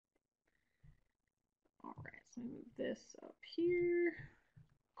So move this up here.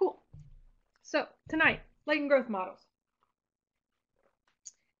 Cool. So tonight, latent growth models.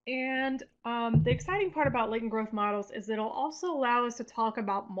 And the exciting part about latent growth models is it'll also allow us to talk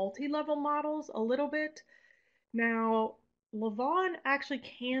about multi-level models a little bit. Now, Lavon actually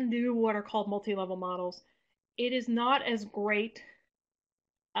can do what are called multi-level models. It is not as great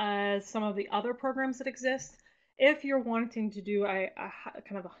as some of the other programs that exist. If you're wanting to do a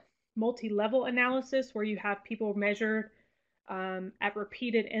kind of a multi-level analysis where you have people measured at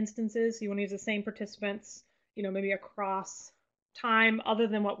repeated instances, you want to use the same participants, maybe across time other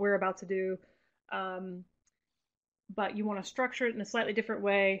than what we're about to do, um, but you want to structure it in a slightly different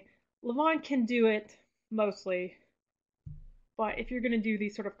way. Lavon can do it mostly, but if you're going to do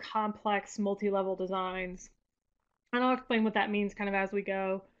these sort of complex multi-level designs, and I'll explain what that means kind of as we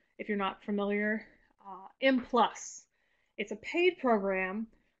go if you're not familiar. M Plus, it's a paid program,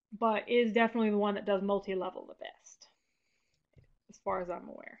 but is definitely the one that does multi-level the best, as far as I'm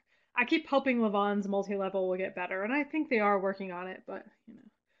aware. I keep hoping Lavon's multi-level will get better, and I think they are working on it, but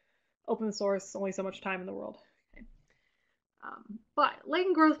open source, only so much time in the world. Okay. But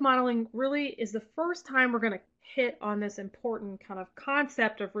latent growth modeling really is the first time we're going to hit on this important kind of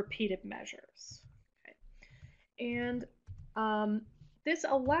concept of repeated measures. Okay. And this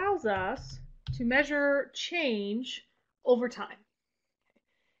allows us to measure change over time.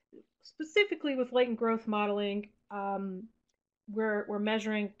 Specifically with latent growth modeling, we're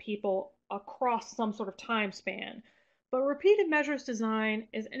measuring people across some sort of time span. But repeated measures design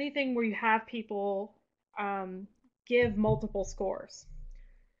is anything where you have people give multiple scores.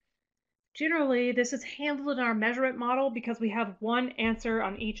 Generally, this is handled in our measurement model because we have one answer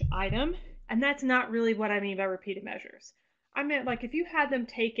on each item, and that's not really what I mean by repeated measures. I meant like if you had them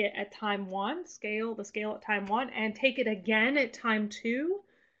take it at time 1, the scale at time 1, and take it again at time 2,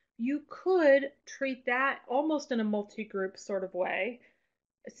 you could treat that almost in a multi-group sort of way,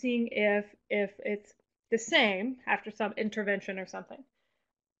 seeing if it's the same after some intervention or something.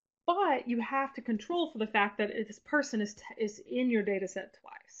 But you have to control for the fact that this person is in your data set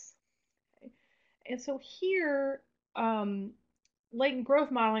twice. Okay? And so here, latent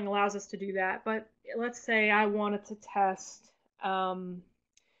growth modeling allows us to do that. But let's say I wanted to test,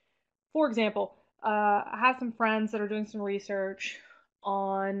 for example, I have some friends that are doing some research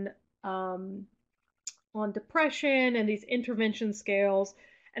on depression and these intervention scales,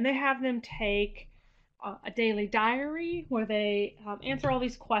 and they have them take a daily diary where they answer all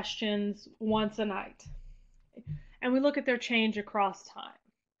these questions once a night. And we look at their change across time.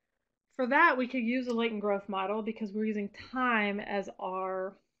 For that, we could use a latent growth model because we're using time as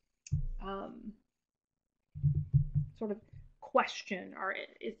our sort of question, or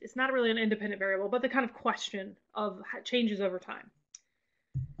it's not really an independent variable, but the kind of question of changes over time.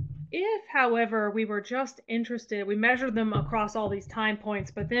 If, however, we were just interested, we measured them across all these time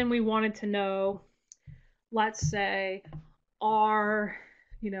points, but then we wanted to know, let's say, are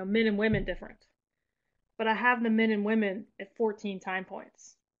men and women different? But I have the men and women at 14 time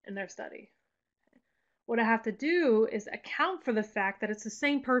points in their study. What I have to do is account for the fact that it's the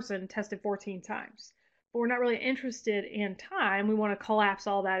same person tested 14 times. But we're not really interested in time. We want to collapse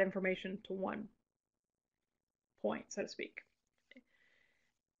all that information to one point, so to speak.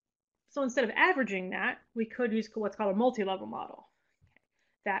 So instead of averaging that, we could use what's called a multi-level model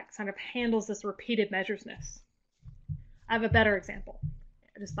that kind of handles this repeated measuresness. I have a better example.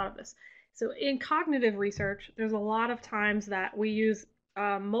 I just thought of this. So in cognitive research, there's a lot of times that we use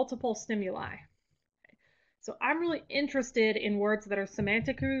multiple stimuli. So I'm really interested in words that are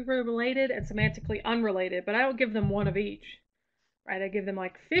semantically related and semantically unrelated, but I don't give them one of each, right? I give them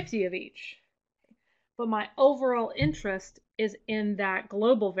like 50 of each. But my overall interest is in that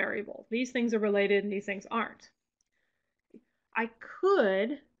global variable. These things are related and these things aren't. I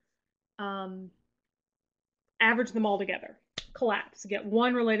could average them all together, collapse, get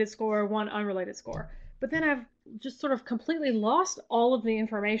one related score, one unrelated score. But then I've just sort of completely lost all of the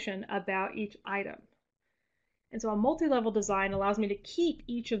information about each item. And so a multi-level design allows me to keep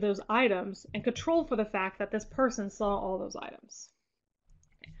each of those items and control for the fact that this person saw all those items.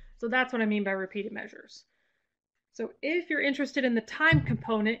 Okay. So that's what I mean by repeated measures. So if you're interested in the time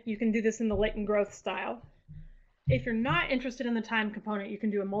component, you can do this in the latent growth style. If you're not interested in the time component, you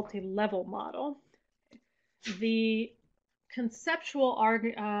can do a multi-level model. The conceptual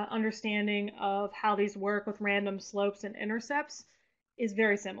understanding of how these work with random slopes and intercepts is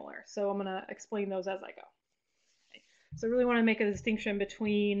very similar. So I'm going to explain those as I go. Okay. So I really want to make a distinction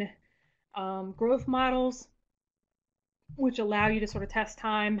between growth models, which allow you to sort of test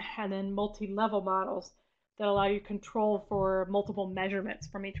time, and then multi-level models that allow you control for multiple measurements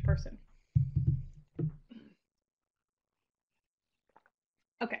from each person.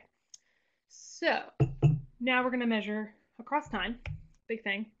 Okay, so now we're going to measure across time, big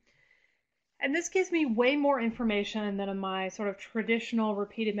thing. And this gives me way more information than in my sort of traditional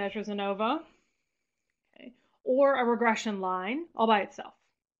repeated measures ANOVA, okay, or a regression line all by itself.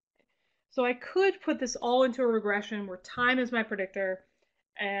 So I could put this all into a regression where time is my predictor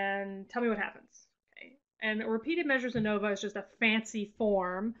and tell me what happens. Okay? And repeated measures ANOVA is just a fancy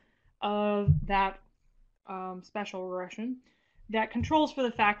form of that special regression that controls for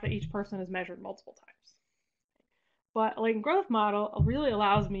the fact that each person is measured multiple times. But a latent growth model really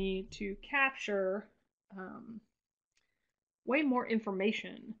allows me to capture way more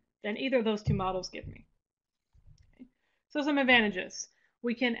information than either of those two models give me. Okay. So some advantages.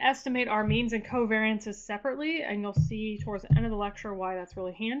 We can estimate our means and covariances separately, and you'll see towards the end of the lecture why that's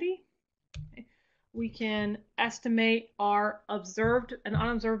really handy. Okay. We can estimate our observed and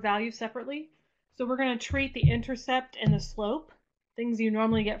unobserved values separately. So we're going to treat the intercept and the slope, things you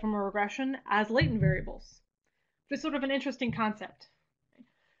normally get from a regression, as latent variables. It's sort of an interesting concept,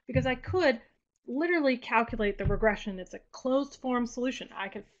 because I could literally calculate the regression. It's a closed form solution. I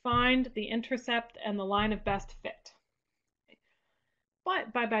could find the intercept and the line of best fit.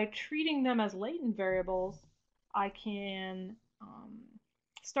 But by treating them as latent variables, I can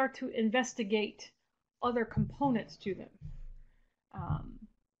start to investigate other components to them.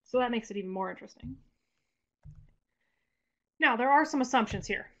 So that makes it even more interesting. Now, there are some assumptions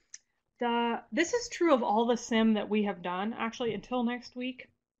here. This is true of all the sim that we have done, actually, until next week,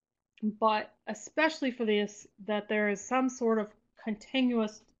 but especially for this, that there is some sort of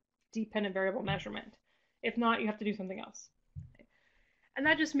continuous dependent variable measurement. If not, you have to do something else. And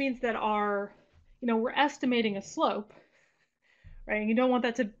that just means that we're estimating a slope, right? And you don't want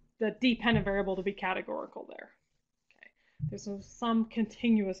the dependent variable to be categorical there. Okay. There's some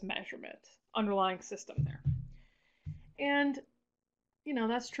continuous measurement underlying system there. And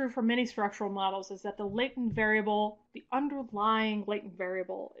that's true for many structural models, is that the latent variable, the underlying latent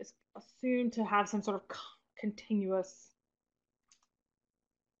variable, is assumed to have some sort of continuous,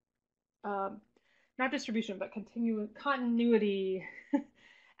 not distribution, but continuity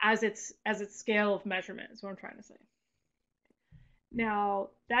as its scale of measurement is what I'm trying to say. Now,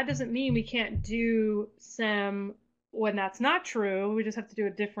 that doesn't mean we can't do sim when that's not true. We just have to do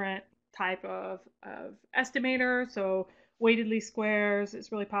a different type of estimator. So weighted least squares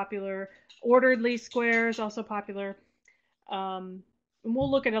is really popular. Ordered least squares, also popular. And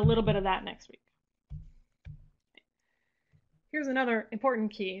we'll look at a little bit of that next week. Here's another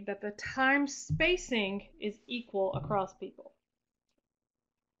important key, that the time spacing is equal across people.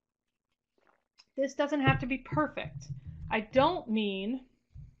 This doesn't have to be perfect. I don't mean,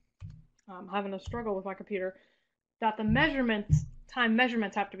 I'm having a struggle with my computer, that the time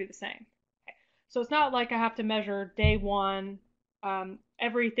measurements have to be the same. Okay. So it's not like I have to measure day one,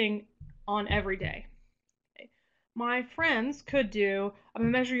 everything on every day. Okay. My friends could do, I'm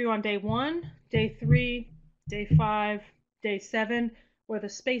going to measure you on day 1, day 3, day 5, day 7, where the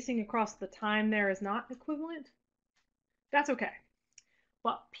spacing across the time there is not equivalent. That's okay.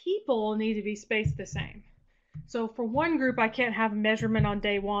 But people need to be spaced the same. So for one group, I can't have measurement on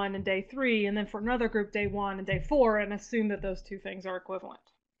day 1 and day 3, and then for another group, day 1 and day 4, and assume that those two things are equivalent.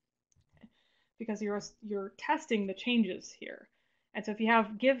 Because you're testing the changes here. And so if you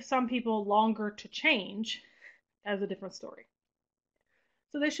give some people longer to change, that's a different story.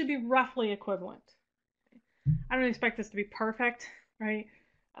 So they should be roughly equivalent. I don't expect this to be perfect, right?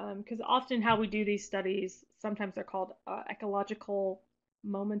 Because often how we do these studies, sometimes they're called ecological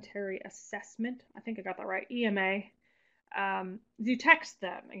momentary assessment. I think I got that right, EMA. You text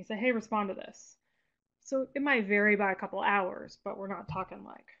them and you say, hey, respond to this. So it might vary by a couple hours, but we're not talking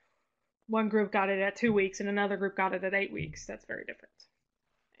like one group got it at 2 weeks and another group got it at 8 weeks. That's very different.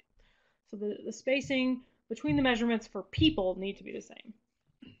 So the spacing between the measurements for people need to be the same.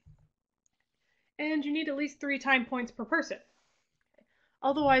 And you need at least 3 time points per person.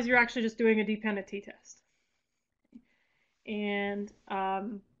 Otherwise, you're actually just doing a dependent t-test. And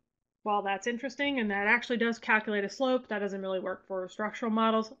while that's interesting and that actually does calculate a slope, that doesn't really work for structural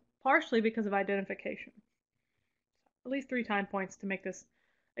models, partially because of identification. At least 3 time points to make this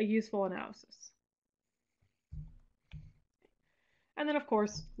a useful analysis. And then, of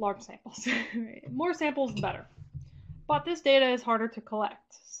course, large samples. More samples, the better. But this data is harder to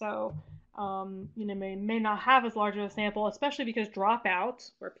collect. So, may not have as large of a sample, especially because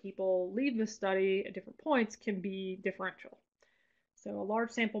dropouts, where people leave the study at different points, can be differential. So a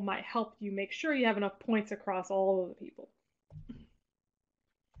large sample might help you make sure you have enough points across all of the people.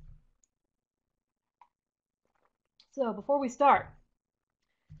 So before we start,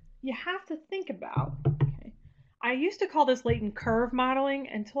 you have to think about, okay, I used to call this latent curve modeling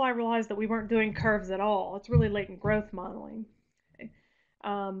until I realized that we weren't doing curves at all. It's really latent growth modeling. Okay.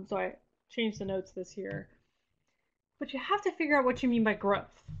 So I changed the notes this year. But you have to figure out what you mean by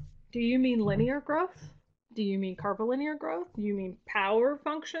growth. Do you mean linear growth? Do you mean curvilinear growth? Do you mean power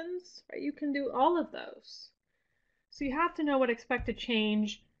functions? Right? You can do all of those. So you have to know what expected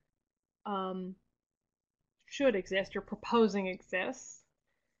change should exist, you're proposing exists.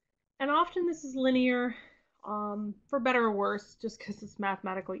 And often this is linear, for better or worse, just because it's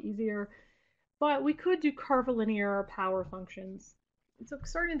mathematically easier. But we could do curvilinear power functions. And so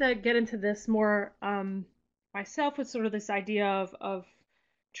starting to get into this more myself with sort of this idea of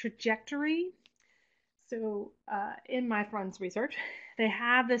trajectory. So in my friend's research, they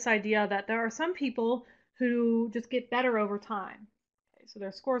have this idea that there are some people who just get better over time. Okay, so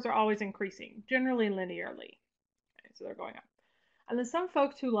their scores are always increasing, generally linearly. Okay, so they're going up. And then some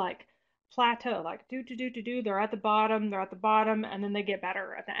folks who like plateau, like they're at the bottom, and then they get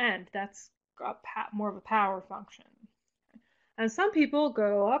better at the end. That's more of a power function. And some people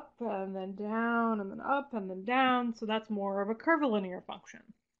go up and then down and then up and then down, so that's more of a curvilinear function.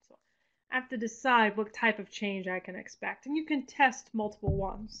 So I have to decide what type of change I can expect, and you can test multiple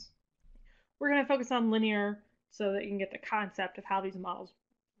ones. We're going to focus on linear so that you can get the concept of how these models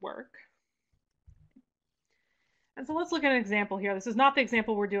work. And so let's look at an example here. This is not the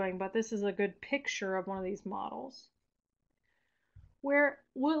example we're doing, but this is a good picture of one of these models. Where,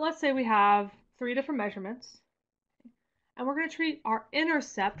 let's say we have 3 different measurements, and we're going to treat our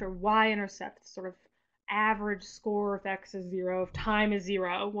intercept, or y-intercept, sort of average score if x is 0, if time is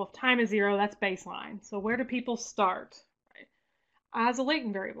 0. Well, if time is 0, that's baseline. So where do people start? Right? As a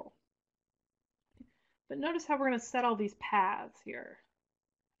latent variable. But notice how we're going to set all these paths here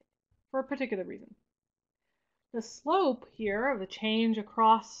for a particular reason. The slope here of the change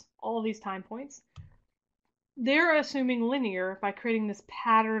across all of these time points, they're assuming linear by creating this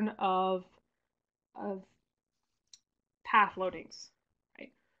pattern of path loadings.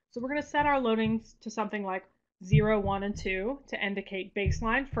 Right? So we're going to set our loadings to something like 0, 1, and 2 to indicate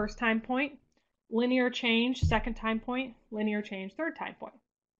baseline, first time point, linear change, second time point, linear change, third time point.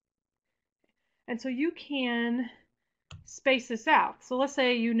 And so you can space this out. So let's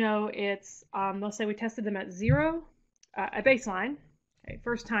say you know it's, let's say we tested them at 0, at baseline, okay,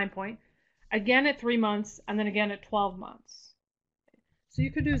 first time point, again at 3 months, and then again at 12 months. So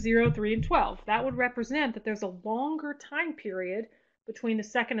you could do 0, 3, and 12. That would represent that there's a longer time period between the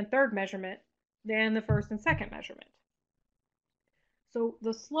second and third measurement than the first and second measurement. So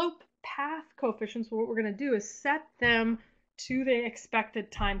the slope path coefficients, what we're going to do is set them to the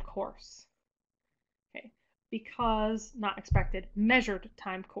expected time course. Okay, because, not expected, measured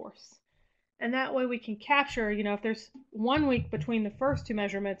time course. And that way we can capture, you know, if there's 1 week between the first 2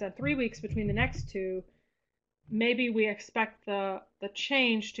 measurements and 3 weeks between the next 2, maybe we expect the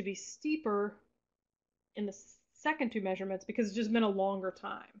change to be steeper in the second 2 measurements because it's just been a longer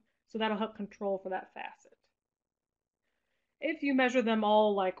time. So that'll help control for that facet. If you measure them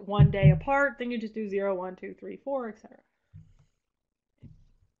all like 1 day apart, then you just do 0, 1, 2, 3, 4, etc.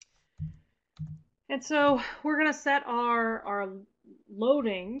 And so we're going to set our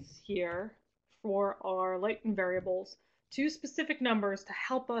loadings here for our latent variables to specific numbers to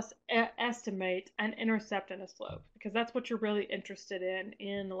help us estimate an intercept and a slope, because that's what you're really interested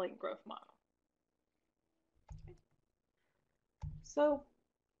in the latent growth model. Okay. So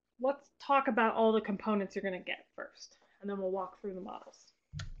let's talk about all the components you're going to get first, and then we'll walk through the models.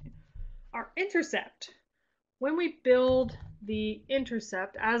 Okay. Our intercept, when we build the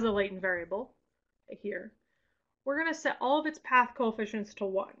intercept as a latent variable here, we're going to set all of its path coefficients to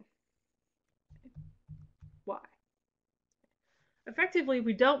 1. Y. Effectively,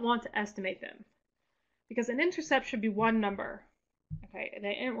 we don't want to estimate them because an intercept should be one number. Okay,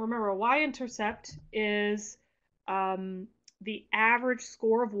 and remember, a y-intercept is the average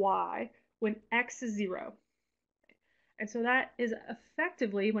score of y when x is 0. And so that is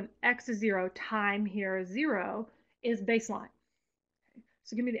effectively when x is 0, time here is 0, is baseline. Okay,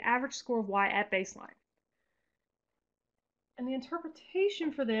 so give me the average score of y at baseline. And the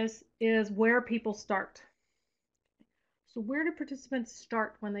interpretation for this is where people start. So where do participants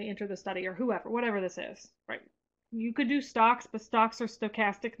start when they enter the study, or whoever, whatever this is, right? You could do stocks, but stocks are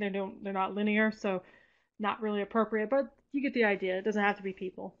stochastic. They're not linear, so not really appropriate, but you get the idea. It doesn't have to be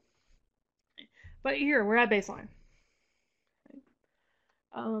people. But here, we're at baseline.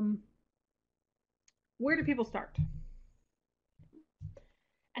 Where do people start?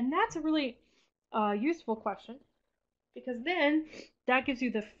 And that's a really useful question, because then that gives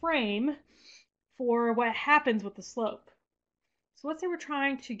you the frame for what happens with the slope. So let's say we're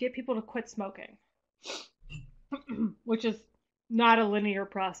trying to get people to quit smoking. which is not a linear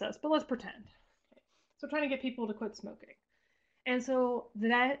process, but let's pretend. So trying to get people to quit smoking. And so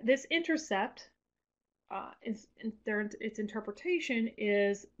that this intercept, its interpretation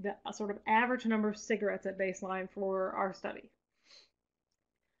is the sort of average number of cigarettes at baseline for our study.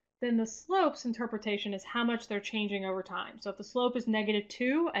 Then the slope's interpretation is how much they're changing over time. So if the slope is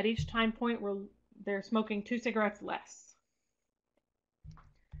 -2, at each time point where they're smoking 2 cigarettes less.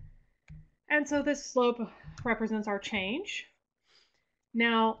 And so this slope represents our change.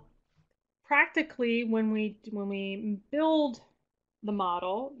 Now, practically, when we build the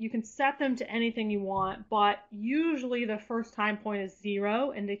model, you can set them to anything you want, but usually the first time point is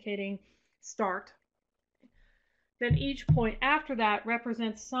 0, indicating start. Then each point after that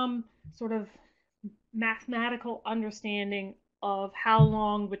represents some sort of mathematical understanding of how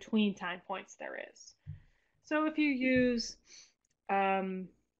long between time points there is. So if you use 0,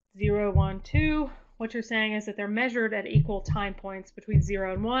 1, 2, what you're saying is that they're measured at equal time points between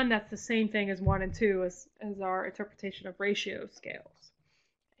 0 and 1. That's the same thing as 1 and 2 as our interpretation of ratio scales.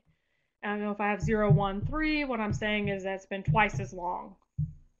 And if I have 0, 1, 3, what I'm saying is that it's been twice as long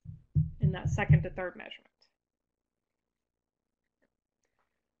in that second to third measurement.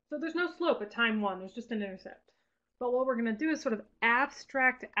 So there's no slope at time 1, there's just an intercept. But what we're going to do is sort of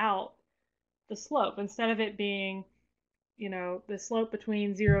abstract out the slope. Instead of it being, the slope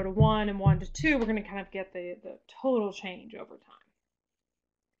between 0 to 1 and 1 to 2, we're going to kind of get the total change over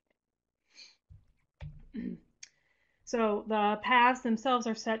time. So the paths themselves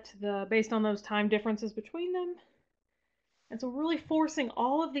are set to based on those time differences between them. And so we're really forcing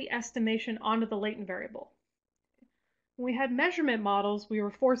all of the estimation onto the latent variable. When we had measurement models, we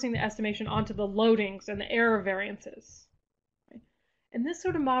were forcing the estimation onto the loadings and the error variances. Right? In this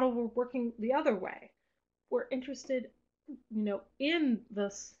sort of model, we're working the other way. We're interested, in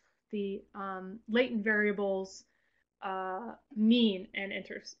the latent variables mean and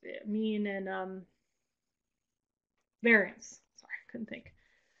variance. Sorry, I couldn't think.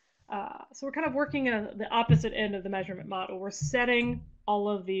 So we're kind of working at the opposite end of the measurement model. We're setting all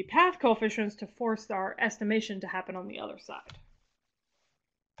of the path coefficients to force our estimation to happen on the other side.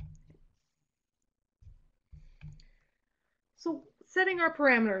 So setting our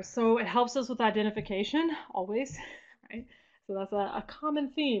parameters. So it helps us with identification, always, right? So that's a common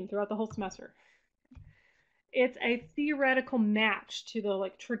theme throughout the whole semester. It's a theoretical match to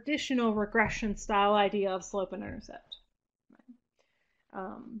the traditional regression style idea of slope and intercept.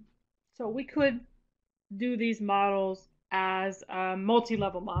 Right? So we could do these models as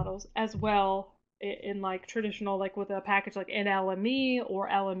multi-level models as well in traditional, with a package like NLME or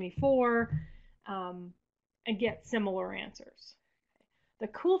LME4, and get similar answers. The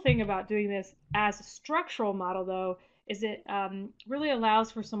cool thing about doing this as a structural model, though, is it really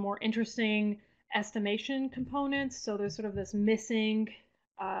allows for some more interesting estimation components. So there's sort of this missing,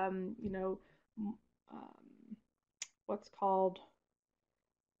 what's called,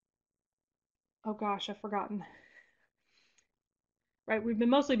 oh gosh, I've forgotten. Right, we've been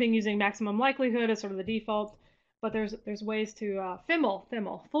mostly using maximum likelihood as sort of the default, but there's ways to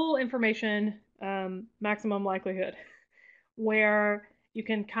FIML, full information maximum likelihood, where you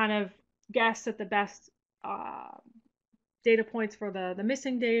can kind of guess at the best data points for the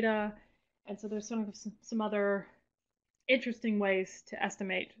missing data, and so there's sort of some other interesting ways to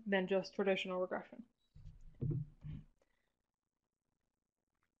estimate than just traditional regression.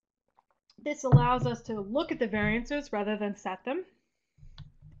 This allows us to look at the variances rather than set them.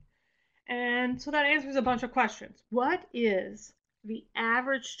 And so that answers a bunch of questions. What is the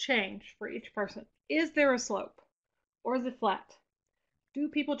average change for each person? Is there a slope or is it flat? Do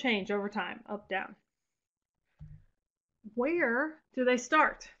people change over time, up, down? Where do they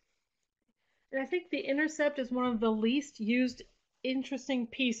start? And I think the intercept is one of the least used interesting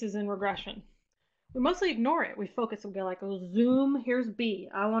pieces in regression. We mostly ignore it. We focus and go oh, zoom, here's B.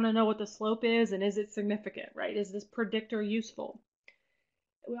 I want to know what the slope is and is it significant, right? Is this predictor useful?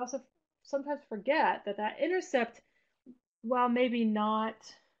 We also sometimes forget that intercept, while maybe not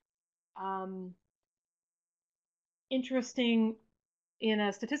interesting in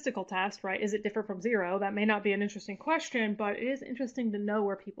a statistical test, right? Is it different from 0? That may not be an interesting question, but it is interesting to know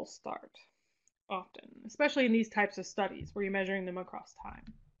where people start often, especially in these types of studies where you're measuring them across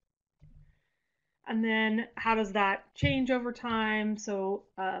time. And then how does that change over time? So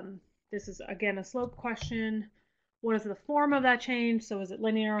this is, again, a slope question. What is the form of that change? So is it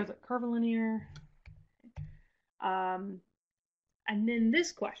linear or is it curvilinear? And then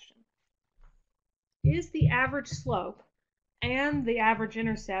this question. Is the average slope and the average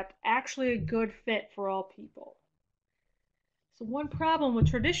intercept actually a good fit for all people? So one problem with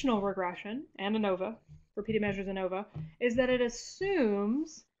traditional regression and ANOVA, for PD measures ANOVA, is that it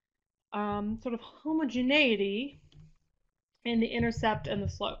assumes sort of homogeneity in the intercept and the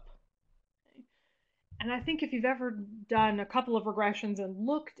slope. And I think if you've ever done a couple of regressions and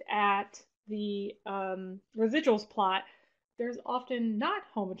looked at the residuals plot, there's often not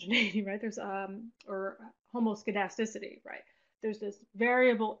homogeneity, right? There's or homoscedasticity, right? There's this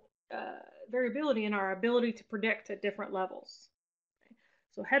variability in our ability to predict at different levels. Okay?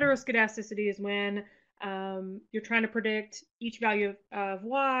 So heteroscedasticity is when you're trying to predict each value of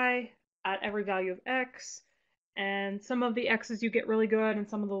y at every value of x, and some of the x's you get really good, and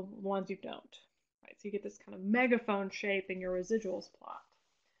some of the ones you don't. Right? So you get this kind of megaphone shape in your residuals plot.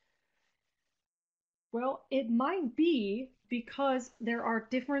 Well, it might be because there are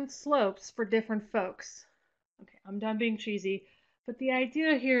different slopes for different folks. Okay, I'm done being cheesy, but the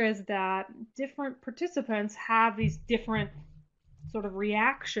idea here is that different participants have these different sort of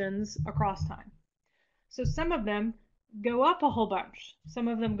reactions across time. So some of them go up a whole bunch, some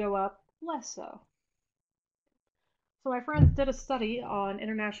of them go up less so. So my friends did a study on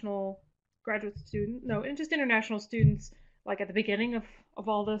international students, like at the beginning of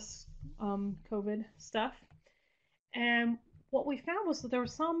all this COVID stuff. And what we found was that there were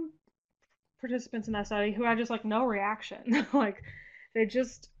some participants in that study who had just like no reaction. Like they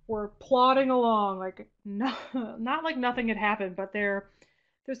just were plodding along, like no, not like nothing had happened, but their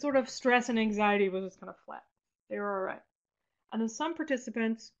sort of stress and anxiety was just kind of flat. They were all right. And then some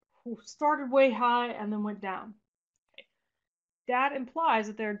participants who started way high and then went down. That implies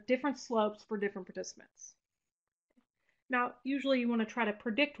that there are different slopes for different participants. Now, usually you want to try to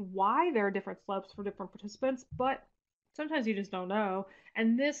predict why there are different slopes for different participants, but sometimes you just don't know.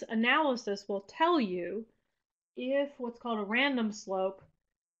 And this analysis will tell you if what's called a random slope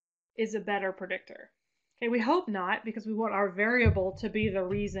is a better predictor. Okay, we hope not, because we want our variable to be the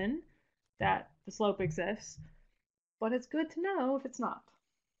reason that the slope exists, but it's good to know if it's not.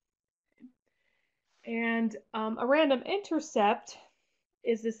 And a random intercept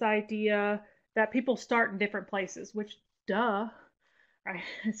is this idea that people start in different places, which, duh, right?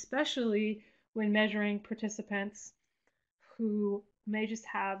 Especially when measuring participants who may just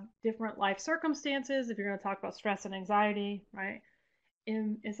have different life circumstances, if you're going to talk about stress and anxiety, right?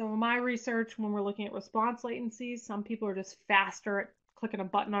 In some of my research, when we're looking at response latencies, some people are just faster at clicking a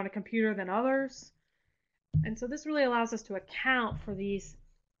button on a computer than others. And so this really allows us to account for these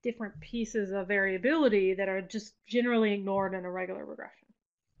different pieces of variability that are just generally ignored in a regular regression.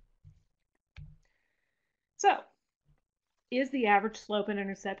 So, is the average slope and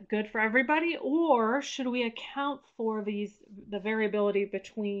intercept good for everybody, or should we account for the variability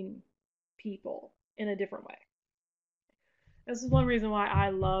between people in a different way? This is one reason why I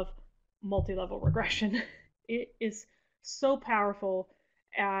love multi-level regression. It is so powerful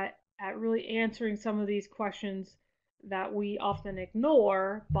at really answering some of these questions that we often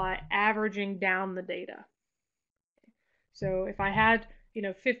ignore by averaging down the data. So if I had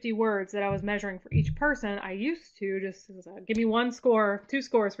 50 words that I was measuring for each person, I used to just give me 1 score, 2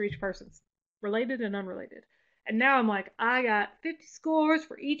 scores for each person, related and unrelated. And now I'm like, I got 50 scores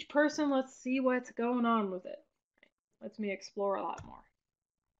for each person. Let's see what's going on with it. Lets me explore a lot more.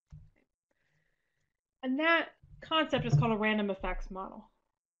 And that concept is called a random effects model.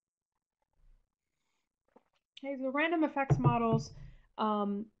 Okay, so random effects models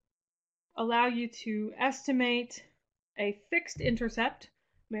allow you to estimate a fixed intercept,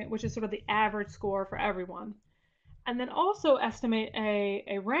 which is sort of the average score for everyone, and then also estimate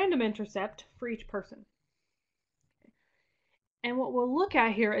a random intercept for each person. And what we'll look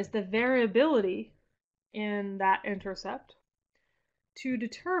at here is the variability in that intercept to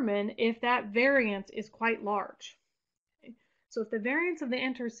determine if that variance is quite large. Okay? So if the variance of the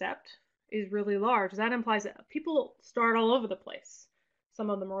intercept is really large, that implies that people start all over the place. Some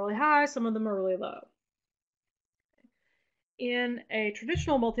of them are really high, some of them are really low. In a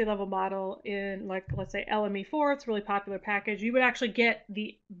traditional multi-level model, in like let's say LME4, it's a really popular package, you would actually get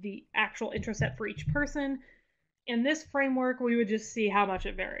the actual intercept for each person. In this framework, we would just see how much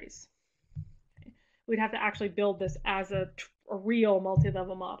it varies. Okay? We'd have to actually build this as a real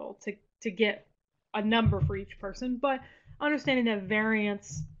multi-level model to get a number for each person, but understanding that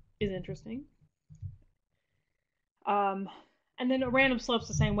variance is interesting. And then a random slope's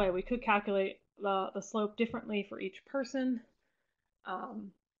the same way. We could calculate the slope differently for each person.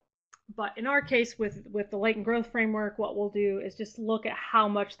 But in our case, with the latent growth framework, what we'll do is just look at how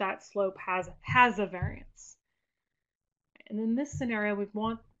much that slope has a variance. And in this scenario,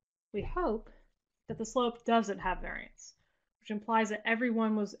 we hope that the slope doesn't have variance, which implies that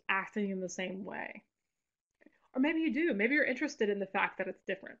everyone was acting in the same way. Or maybe you do. Maybe you're interested in the fact that it's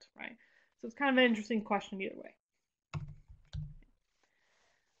different, right? So it's kind of an interesting question either way.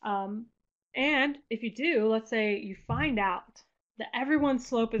 And if you do, let's say you find out that everyone's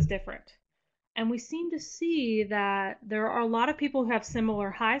slope is different, and we seem to see that there are a lot of people who have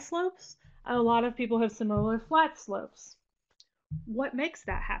similar high slopes, and a lot of people have similar flat slopes. What makes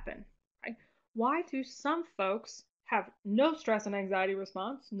that happen? Right? Why do some folks have no stress and anxiety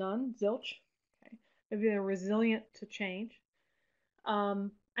response, none, zilch? Okay. Maybe they're resilient to change.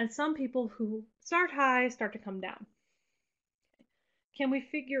 And some people who start high start to come down. Can we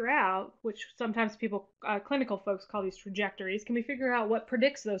figure out, which sometimes people, clinical folks call these trajectories, can we figure out what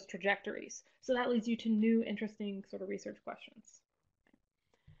predicts those trajectories? So that leads you to new, interesting sort of research questions.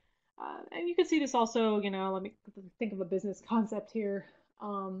 And you can see this also, let me think of a business concept here.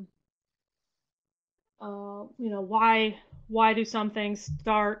 Why do some things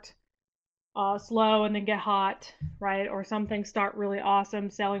start slow and then get hot, right? Or some things start really awesome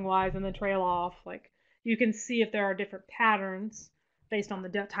selling wise and then trail off. Like you can see if there are different patterns based on the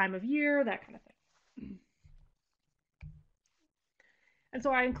time of year, that kind of thing. And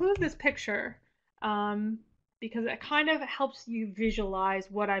so I include this picture because it kind of helps you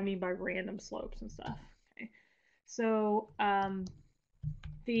visualize what I mean by random slopes and stuff. Okay. So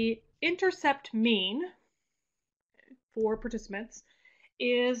the intercept mean for participants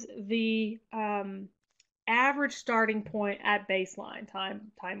is the average starting point at baseline,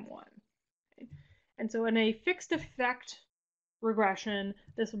 time 1. Okay. And so in a fixed effect regression,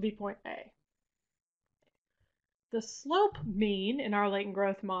 this would be point A. The slope mean in our latent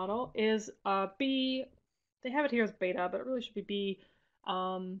growth model is B. They have it here as beta, but it really should be B,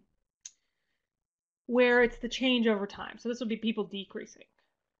 where it's the change over time. So this would be people decreasing.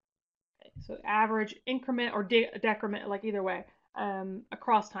 Okay, so average increment or decrement, like either way,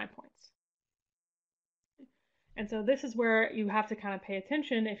 across time points. And so this is where you have to kind of pay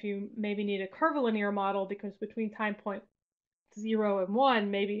attention if you maybe need a curvilinear model, because between time point 0 and 1,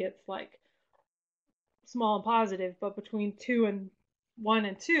 maybe it's like small and positive, but between 1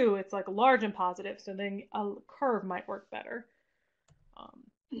 and 2, it's like large and positive. So then a curve might work better.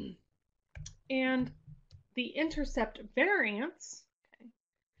 And the intercept variance, okay,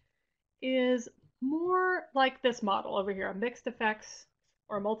 is more like this model over here, a mixed effects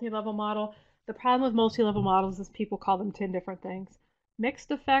or a multi-level model. The problem with multi-level models is people call them 10 different things.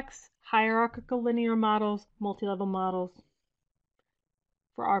 Mixed effects, hierarchical linear models, multi-level models,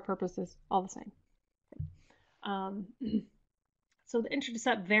 for our purposes, all the same. So the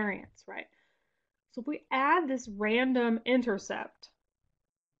intercept variance, right? So if we add this random intercept,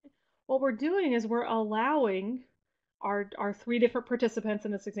 what we're doing is we're allowing our 3 different participants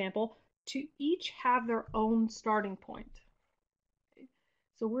in this example to each have their own starting point. Okay?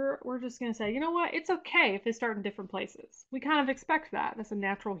 So we're just going to say, you know what, it's okay if they start in different places. We kind of expect that. That's a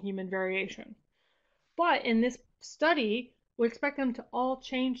natural human variation. But in this study, we expect them to all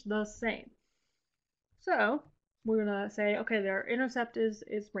change the same. So we're going to say, okay, their intercept is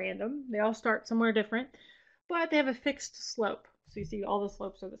random. They all start somewhere different, but they have a fixed slope. So you see all the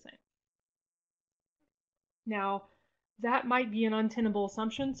slopes are the same. Now, that might be an untenable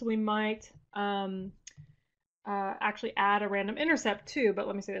assumption, so we might actually add a random intercept too, but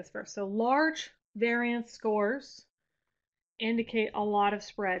let me say this first. So large variance scores indicate a lot of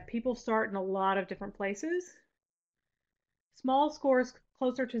spread. People start in a lot of different places. Small scores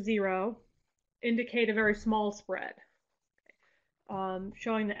closer to 0 indicate a very small spread,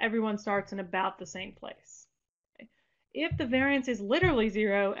 showing that everyone starts in about the same place. Okay. If the variance is literally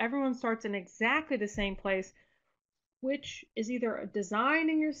 0, everyone starts in exactly the same place, which is either a design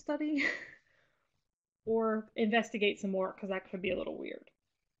in your study or investigate some more, because that could be a little weird.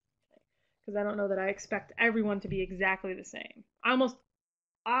 Because I don't know that I expect everyone to be exactly the same.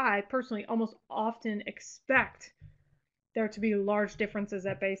 I personally almost often expect there to be large differences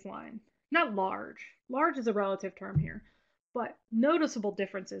at baseline. Not large. Large is a relative term here, but noticeable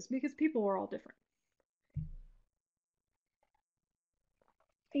differences because people are all different.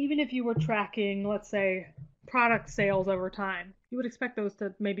 Even if you were tracking, let's say, product sales over time, you would expect those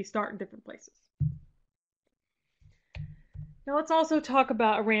to maybe start in different places. Now let's also talk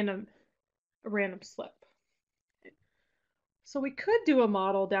about a random slip. So we could do a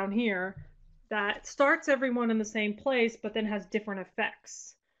model down here that starts everyone in the same place, but then has different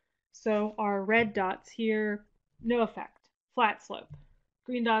effects. So our red dots here, no effect, flat slope.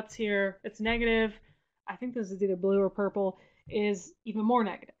 Green dots here, it's negative. I think this is either blue or purple, is even more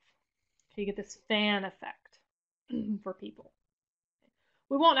negative. So you get this fan effect for people.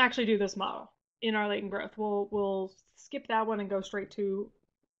 We won't actually do this model in our latent growth. We'll skip that one and go straight to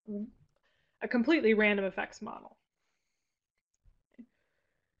a completely random effects model.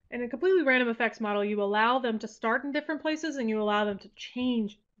 In a completely random effects model, you allow them to start in different places and you allow them to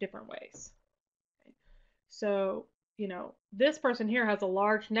change different ways. So, this person here has a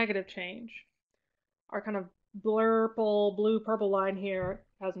large negative change. Our kind of blurple blue purple line here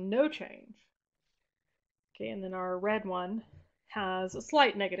has no change. Okay, and then our red one has a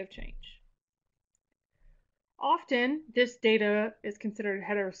slight negative change. Often, this data is considered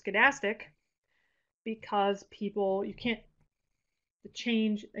heteroscedastic because you can't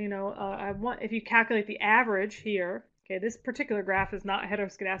change, if you calculate the average here, okay, this particular graph is not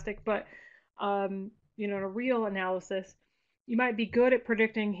heteroscedastic, but, in a real analysis, you might be good at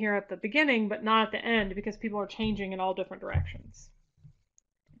predicting here at the beginning, but not at the end because people are changing in all different directions.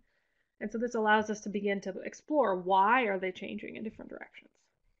 And so this allows us to begin to explore why are they changing in different directions.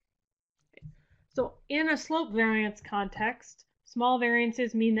 So in a slope variance context, small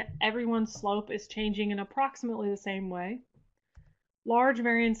variances mean that everyone's slope is changing in approximately the same way. Large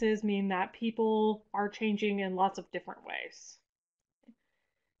variances mean that people are changing in lots of different ways.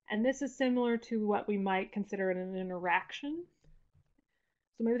 And this is similar to what we might consider an interaction.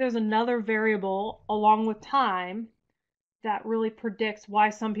 So maybe there's another variable along with time that really predicts why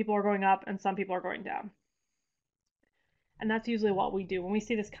some people are going up and some people are going down. And that's usually what we do. When we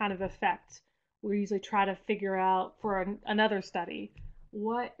see this kind of effect, we usually try to figure out for another study,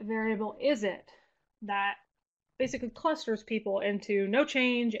 what variable is it that basically clusters people into no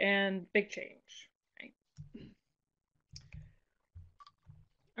change and big change. Right?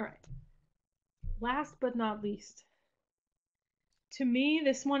 All right. Last but not least, to me,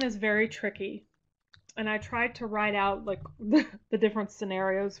 this one is very tricky. And I tried to write out like the different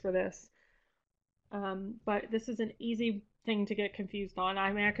scenarios for this. But this is an easy thing to get confused on.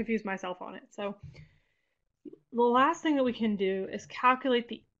 I mean, I confused myself on it. So the last thing that we can do is calculate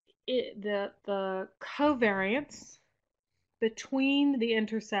the covariance between the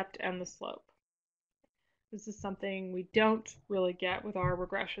intercept and the slope. This is something we don't really get with our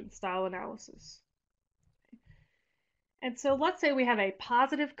regression style analysis. And so let's say we have a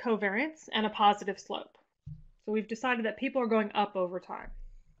positive covariance and a positive slope. So we've decided that people are going up over time.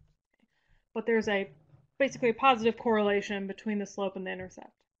 But there's basically a positive correlation between the slope and the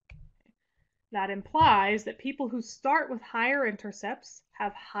intercept. That implies that people who start with higher intercepts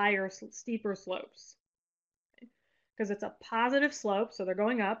have higher, steeper slopes. Because it's a positive slope, so they're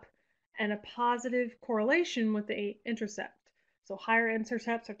going up, and a positive correlation with the intercept. So higher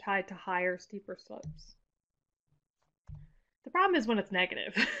intercepts are tied to higher, steeper slopes. The problem is when it's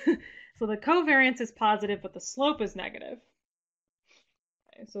negative. So the covariance is positive, but the slope is negative.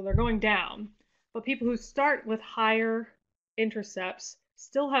 Okay, so they're going down. But people who start with higher intercepts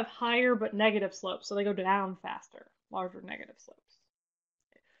still have higher but negative slopes, so they go down faster, larger negative slopes.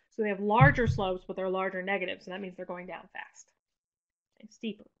 So they have larger slopes, but they're larger negatives, and that means they're going down fast,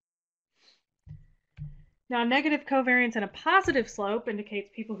 steeper. Now, negative covariance and a positive slope indicates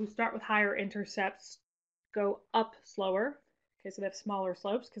people who start with higher intercepts go up slower. Okay, so they have smaller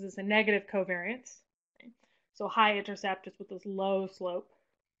slopes because it's a negative covariance. Okay. So high intercept is with this low slope.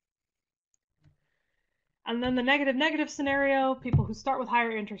 And then the negative scenario, people who start with higher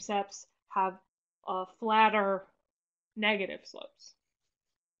intercepts have flatter negative slopes.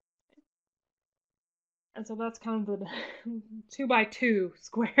 And so that's kind of the 2x2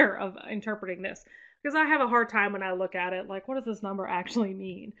 square of interpreting this. Because I have a hard time when I look at it, like, what does this number actually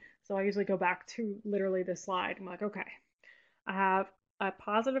mean? So I usually go back to literally this slide. I'm like, okay, I have a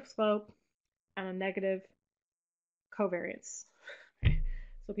positive slope and a negative covariance.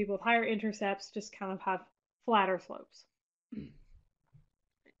 So people with higher intercepts just kind of have flatter slopes.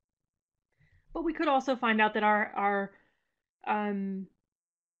 But we could also find out that our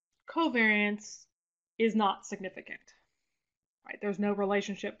covariance is not significant. Right? There's no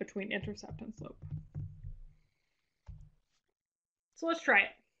relationship between intercept and slope. So let's try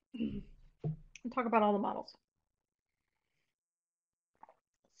it and talk about all the models.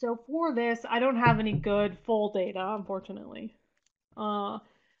 So for this, I don't have any good full data, unfortunately. I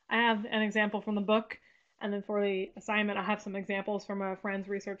have an example from the book, and then for the assignment, I have some examples from a friend's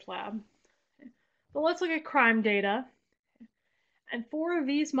research lab. So let's look at crime data. And for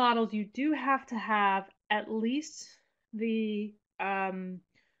these models, you do have to have at least the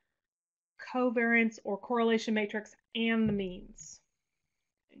covariance or correlation matrix and the means.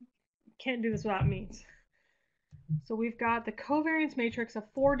 Can't do this without means. So we've got the covariance matrix of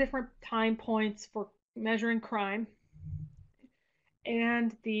 4 different time points for measuring crime,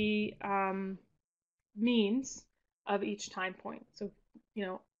 and the means of each time point. So,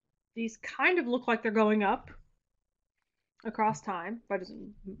 these kind of look like they're going up across time if I just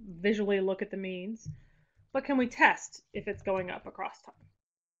visually look at the means. But can we test if it's going up across time?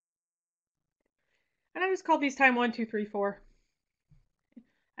 And I just called these time 1, 2, 3, 4.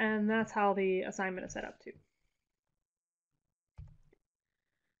 And that's how the assignment is set up too.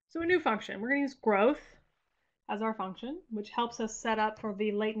 So a new function, we're going to use growth as our function, which helps us set up for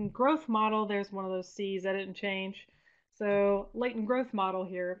the latent growth model. There's one of those C's that didn't change. So latent growth model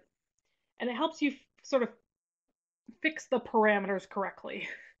here. And it helps you sort of fix the parameters correctly.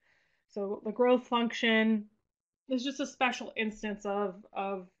 So the growth function is just a special instance of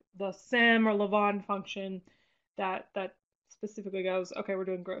the sim or Lavon function that specifically goes, okay, we're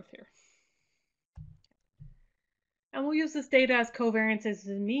doing growth here. And we'll use this data as covariances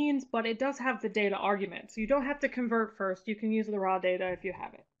and means, but it does have the data argument. So you don't have to convert first. You can use the raw data if you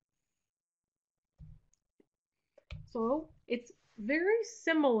have it. So it's very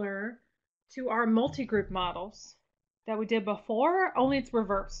similar to our multi-group models that we did before, only it's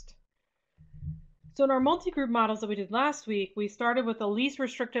reversed. So in our multi-group models that we did last week, we started with the least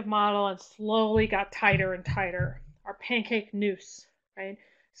restrictive model and slowly got tighter and tighter. Our pancake noose, right?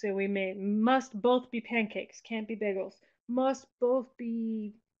 So we must both be pancakes, can't be bagels. Must both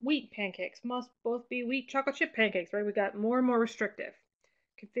be wheat pancakes, must both be wheat chocolate chip pancakes, right? We got more and more restrictive.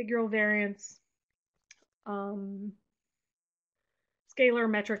 Configural variance, scalar,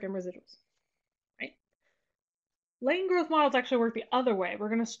 metric, and residuals, right? Latent growth models actually work the other way. We're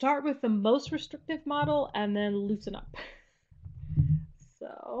going to start with the most restrictive model and then loosen up.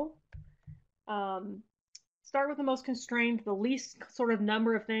 So, start with the most constrained, the least sort of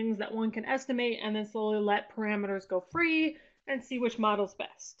number of things that one can estimate, and then slowly let parameters go free and see which model's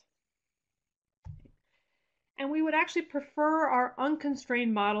best. And we would actually prefer our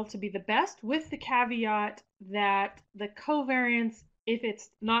unconstrained model to be the best, with the caveat that the covariance, if it's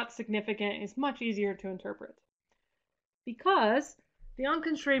not significant, is much easier to interpret. Because the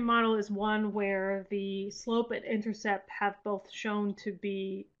unconstrained model is one where the slope and intercept have both shown to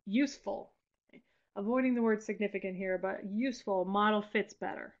be useful. Avoiding the word significant here, but useful model fits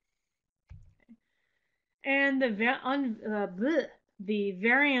better. And the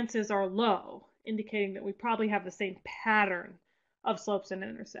variances are low, indicating that we probably have the same pattern of slopes and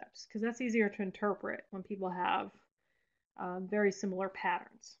intercepts, because that's easier to interpret when people have very similar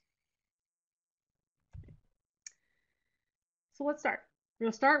patterns. So let's start.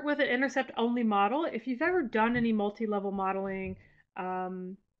 We'll start with an intercept-only model. If you've ever done any multi-level modeling,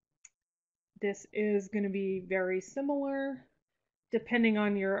 this is going to be very similar depending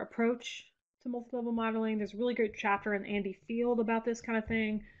on your approach to multi-level modeling. There's a really great chapter in Andy Field about this kind of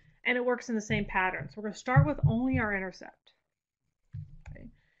thing, and it works in the same pattern. So we're going to start with only our intercept. Okay.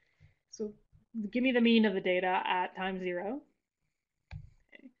 So give me the mean of the data at time 0.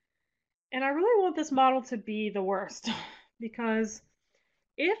 Okay. And I really want this model to be the worst because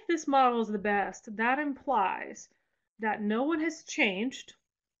if this model is the best, that implies that no one has changed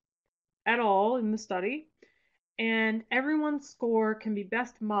at all in the study, and everyone's score can be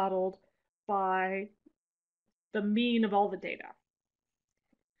best modeled by the mean of all the data.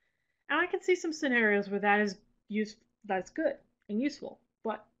 And I can see some scenarios where that is that's good and useful,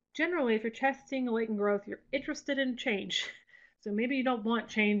 but generally if you're testing latent growth, you're interested in change. So maybe you don't want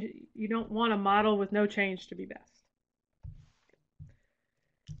change, you don't want a model with no change to be best.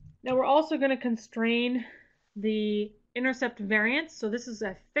 Now we're also going to constrain the intercept variance. So this is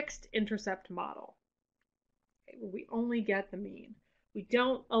a fixed intercept model. Okay, where we only get the mean. We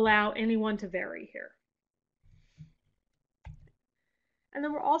don't allow anyone to vary here. And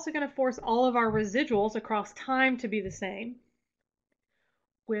then we're also going to force all of our residuals across time to be the same,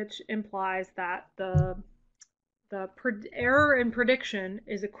 which implies that the error in prediction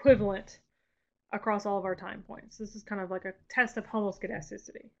is equivalent across all of our time points. This is kind of like a test of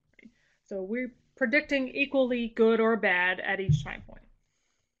homoscedasticity. So we're predicting equally good or bad at each time point.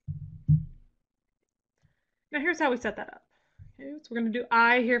 Now here's how we set that up. Okay, so we're going to do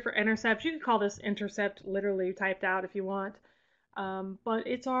I here for intercept. You can call this intercept literally typed out if you want. But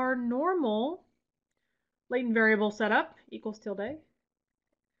it's our normal latent variable setup, equals tilde.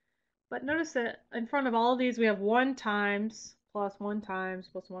 But notice that in front of all of these we have 1 times plus 1 times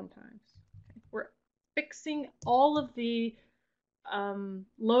plus 1 times. Okay. We're fixing all of the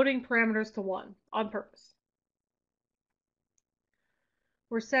loading parameters to 1 on purpose.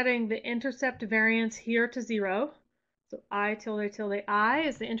 We're setting the intercept variance here to 0. So I tilde tilde I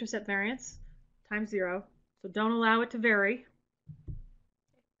is the intercept variance times 0. So don't allow it to vary.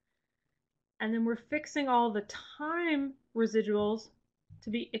 And then we're fixing all the time residuals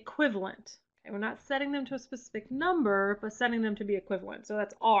to be equivalent. Okay, we're not setting them to a specific number, but setting them to be equivalent. So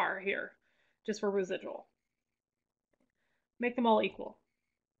that's R here, just for residual. Make them all equal.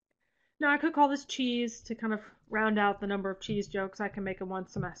 Now I could call this cheese to kind of round out the number of cheese jokes I can make in one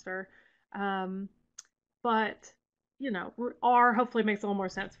semester. but R hopefully makes a little more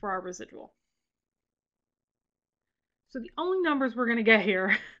sense for our residual. So the only numbers we're going to get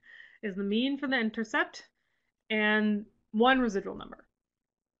here is the mean for the intercept and one residual number.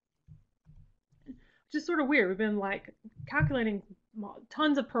 Which is sort of weird. We've been like calculating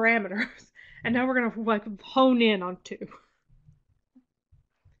tons of parameters, and now we're going to like hone in on two.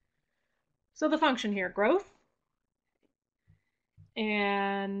 So the function here, growth.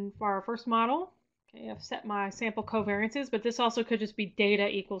 And for our first model, okay, I've set my sample covariances, but this also could just be data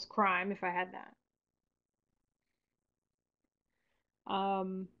equals crime if I had that.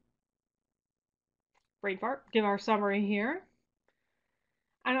 Brain fart, give our summary here.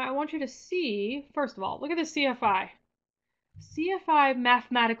 And I want you to see, first of all, look at the CFI. CFI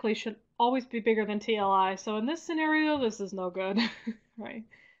mathematically should always be bigger than TLI. So in this scenario, this is no good, right?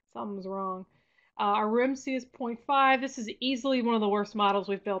 Something's wrong. Our RIMC is 0.5. This is easily one of the worst models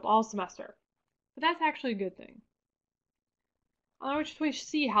we've built all semester. But that's actually a good thing. I want you to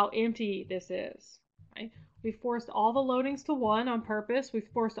see how empty this is, right? We forced all the loadings to 1 on purpose. We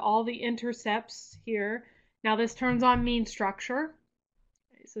forced all the intercepts here. Now this turns on mean structure.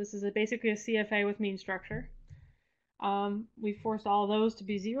 So this is basically a CFA with mean structure. We forced all those to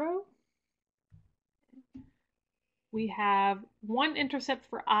be 0. We have one intercept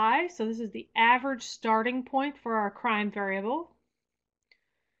for I, so this is the average starting point for our crime variable.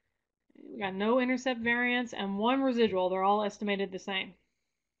 We got no intercept variance and one residual. They're all estimated the same.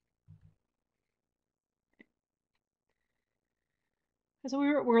 So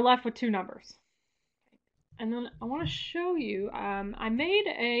we're left with two numbers. And then I want to show you, I made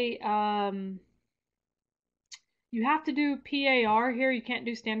a, you have to do PAR here. You can't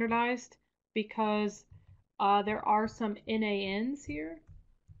do standardized because there are some NANs here,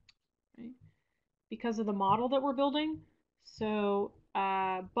 right? Because of the model that we're building. So,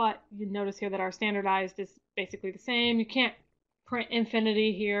 but you notice here that our standardized is basically the same. You can't print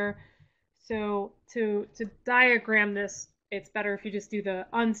infinity here. So to diagram this, it's better if you just do the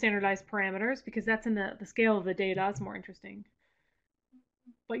unstandardized parameters because that's in the scale of the data. It's more interesting.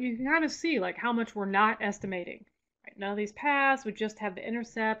 But you can kind of see like how much we're not estimating. Right? None of these paths, we just have the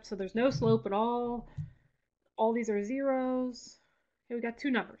intercept, so there's no slope at all. All these are zeros. Okay, we got two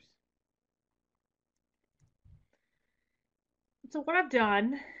numbers. So what I've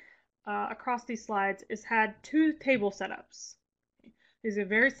done across these slides is had two table setups. These are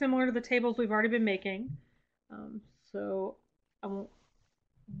very similar to the tables we've already been making. So I won't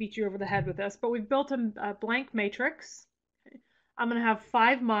beat you over the head with this, but we've built a blank matrix. Okay. I'm going to have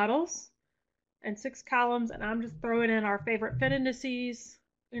 5 models and 6 columns, and I'm just throwing in our favorite fit indices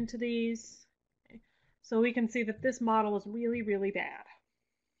into these. Okay. So we can see that this model is really, really bad.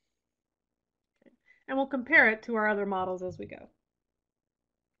 Okay. And we'll compare it to our other models as we go.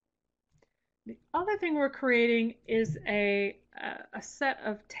 The other thing we're creating is a set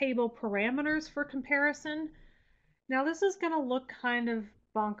of table parameters for comparison. Now this is going to look kind of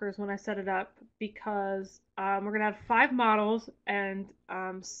bonkers when I set it up because we're going to have 5 models and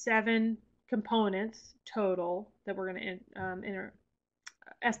 7 components total that we're going to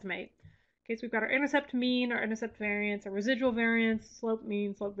estimate. Okay, so we've got our intercept mean, our intercept variance, our residual variance, slope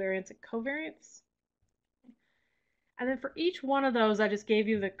mean, slope variance, and covariance. And then for each one of those, I just gave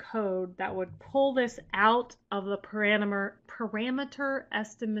you the code that would pull this out of the parameter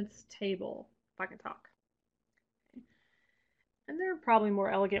estimates table, if I can talk. And there are probably more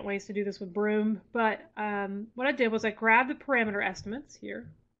elegant ways to do this with Broom, but what I did was I grabbed the parameter estimates here.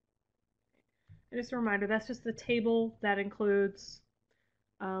 And just a reminder, that's just the table that includes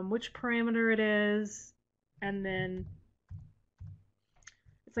which parameter it is, and then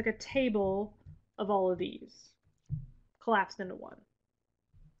it's like a table of all of these collapsed into one.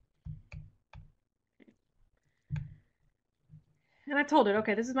 And I told it,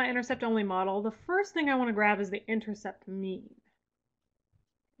 okay, this is my intercept only model. The first thing I want to grab is the intercept mean.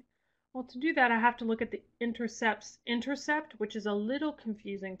 Well, to do that, I have to look at the intercept's intercept, which is a little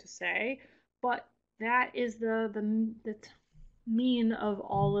confusing to say, but that is the mean of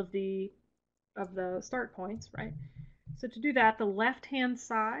all of the start points, right? So to do that, the left-hand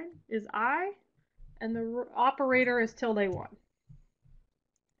side is I, and the operator is tilde1.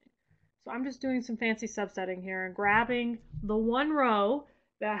 So I'm just doing some fancy subsetting here and grabbing the one row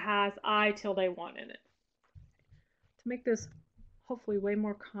that has I tilde 1 in it. To make this hopefully way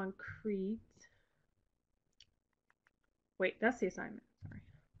more concrete. Wait, that's the assignment. Sorry.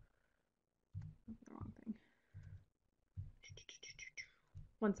 That's the wrong thing.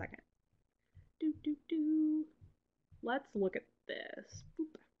 1 second. Let's look at this. Boop.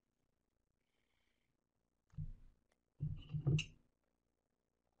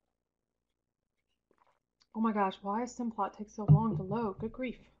 Oh my gosh, why does Simplot take so long to load? Good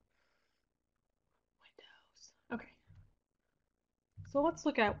grief. Windows. Okay. So let's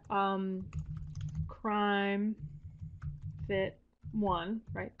look at crime fit one,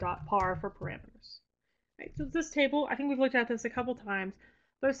 right? Dot par for parameters. Right, so this table, I think we've looked at this a couple times,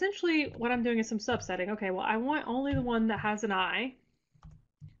 but essentially what I'm doing is some subsetting. Okay, well I want only the one that has an I,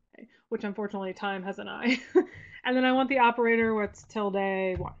 okay, which unfortunately time has an I, and then I want the operator where it's tilde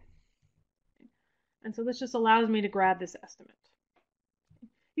 1. And so this just allows me to grab this estimate.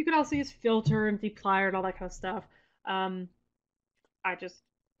 You could also use filter and dplyr and all that kind of stuff. I just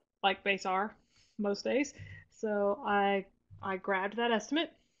like base R most days, so I grabbed that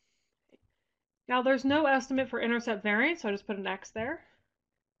estimate. Now there's no estimate for intercept variance, so I just put an X there.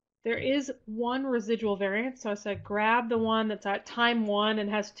 There is one residual variance, so I said grab the one that's at time 1 and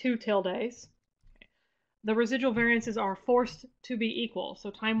has 2 tildes. The residual variances are forced to be equal,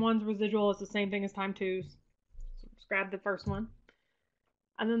 so time 1's residual is the same thing as time 2's. So just grab the first one.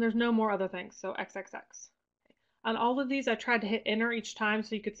 And then there's no more other things, so XXX. On all of these, I tried to hit enter each time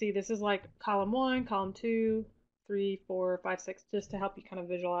so you could see this is like column 1, column 2, 3, 4, 5, 6, just to help you kind of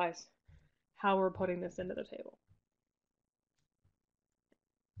visualize how we're putting this into the table.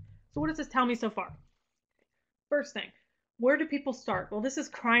 So what does this tell me so far? First thing, where do people start? Well, this is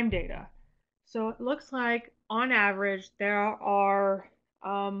crime data. So it looks like on average there are,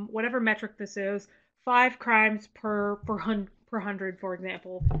 whatever metric this is, 5 crimes per 100, for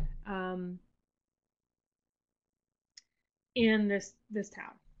example, in this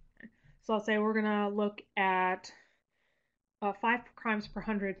town. So I'll say we're gonna look at 5 crimes per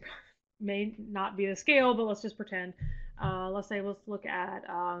 100. May not be the scale, but let's just pretend. Let's look at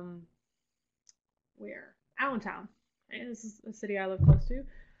where Allentown. Okay, this is a city I live close to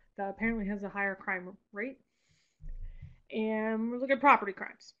that apparently has a higher crime rate. And we're looking at property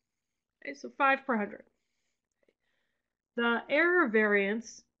crimes. Okay, so 5 per 100. The error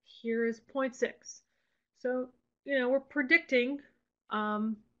variance here is 0.6. So, we're predicting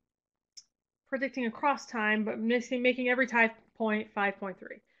across time, but making every type point 5.3.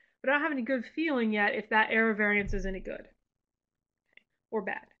 But I don't have any good feeling yet if that error variance is any good or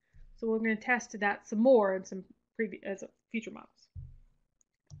bad. So we're going to test that some more in some future models.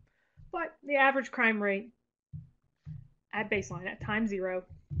 But the average crime rate at baseline, at time 0,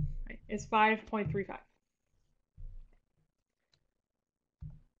 right, is 5.35.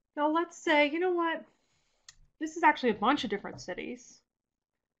 Now let's say, you know what? This is actually a bunch of different cities.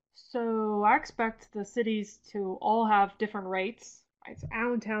 So I expect the cities to all have different rates. Right? So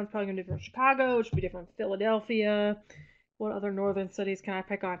Allentown's probably going to be different from Chicago. It should be different from Philadelphia. What other northern cities can I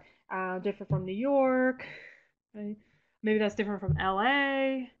pick on? Different from New York. Right? Maybe that's different from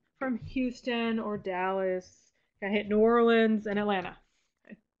LA, from Houston or Dallas. I hit New Orleans and Atlanta.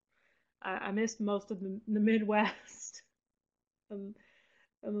 Okay. I missed most of the Midwest and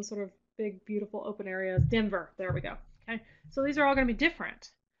the sort of big, beautiful open areas. Denver, there we go. Okay, so these are all going to be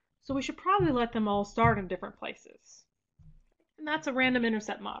different. So we should probably let them all start in different places. And that's a random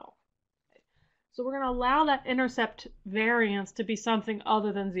intercept model. So we're going to allow that intercept variance to be something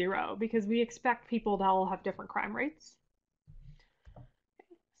other than 0 because we expect people to all have different crime rates.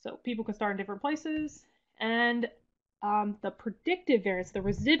 So people can start in different places. And the predictive variance, the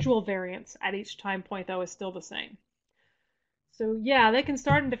residual variance at each time point, though, is still the same. So yeah, they can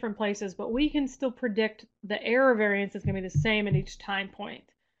start in different places, but we can still predict the error variance is going to be the same at each time point,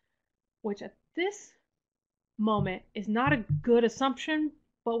 which at this moment is not a good assumption,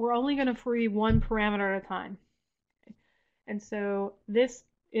 but we're only going to free one parameter at a time. Okay. And so this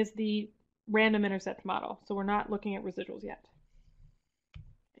is the random intercept model, so we're not looking at residuals yet.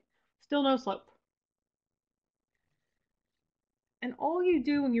 Okay. Still no slope. And all you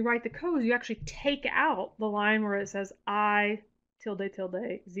do when you write the code is you actually take out the line where it says I tilde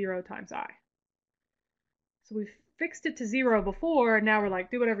tilde 0 times I. So we've fixed it to 0 before, and now we're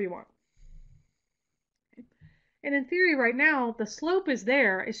like, do whatever you want. Okay. And in theory right now, the slope is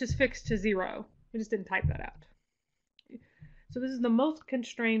there, it's just fixed to 0. We just didn't type that out. Okay. So this is the most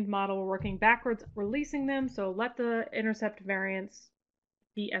constrained model. We're working backwards, releasing them, so let the intercept variance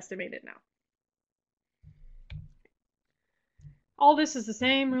be estimated now. All this is the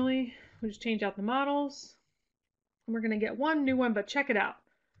same, really. We just change out the models. And we're going to get one new one, but check it out.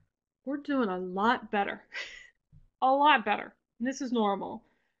 We're doing a lot better. A lot better. And this is normal,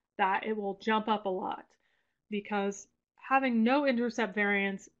 that it will jump up a lot. Because having no intercept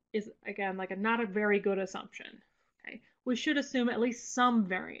variance is, again, like not a very good assumption. Okay? We should assume at least some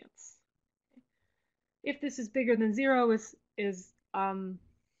variance. If this is bigger than 0 is a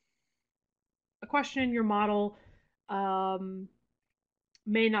question, your model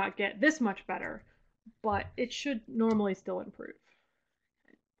may not get this much better, but it should normally still improve.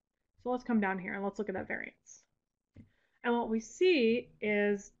 So let's come down here and let's look at that variance. And what we see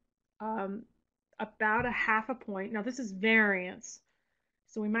is um, about a half a point. Now this is variance,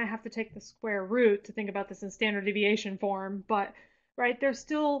 so we might have to take the square root to think about this in standard deviation form, but right, there's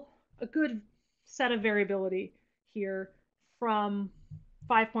still a good set of variability here from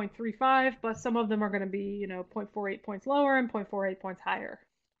 5.35, but some of them are going to be, 0.48 points lower and 0.48 points higher,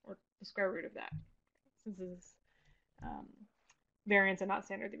 or the square root of that, since this is um, variance and not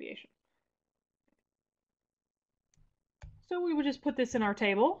standard deviation. So we would just put this in our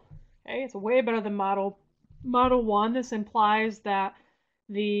table. Okay, it's way better than model 1. This implies that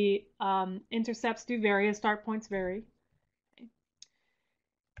the intercepts do vary as start points vary. Okay.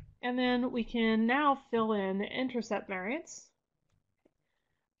 And then we can now fill in the intercept variance.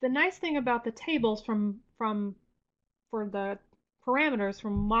 The nice thing about the tables for the parameters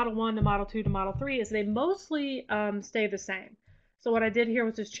from model 1 to model 2 to model 3 is they mostly stay the same. So what I did here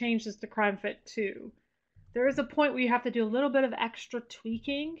was just change this to crime fit 2. There is a point where you have to do a little bit of extra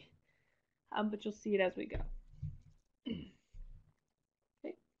tweaking, but you'll see it as we go.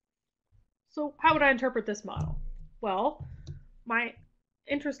 Okay. So how would I interpret this model? Well, my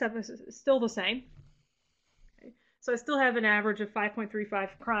intercept is still the same. Okay. So I still have an average of 5.35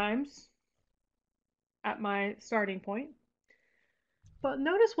 crimes at my starting point. But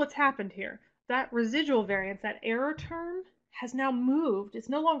notice what's happened here. That residual variance, that error term, has now moved. It's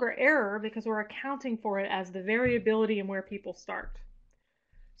no longer error because we're accounting for it as the variability in where people start.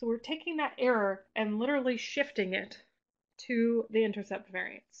 So we're taking that error and literally shifting it to the intercept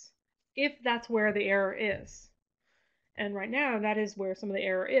variance, if that's where the error is. And right now, that is where some of the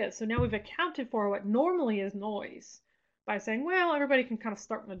error is. So now we've accounted for what normally is noise by saying, well, everybody can kind of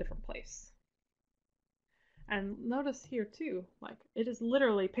start in a different place. And notice here too, like it is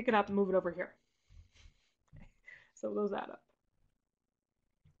literally pick it up and move it over here. Okay. So those add up.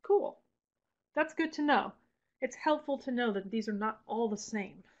 Cool. That's good to know. It's helpful to know that these are not all the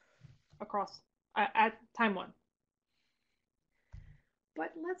same across at time 1.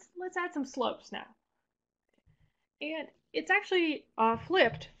 But let's add some slopes now. And it's actually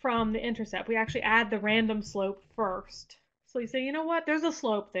flipped from the intercept. We actually add the random slope first. So you say, you know what, there's a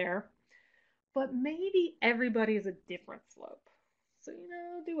slope there, but maybe everybody is a different slope. So,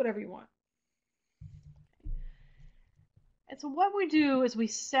 do whatever you want. And so what we do is we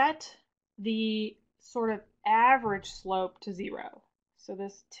set the sort of average slope to 0. So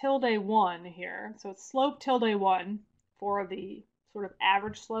this tilde 1 here, so it's slope tilde 1 for the sort of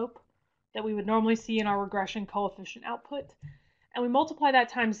average slope that we would normally see in our regression coefficient output. And we multiply that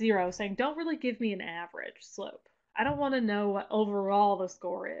times 0, saying, don't really give me an average slope. I don't want to know what overall the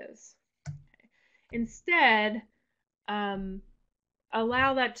score is. Okay. Instead,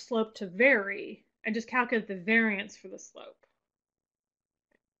 allow that slope to vary and just calculate the variance for the slope.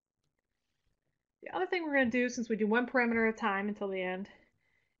 The other thing we're going to do, since we do one parameter at a time until the end,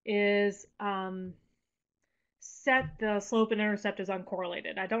 is set the slope and intercept as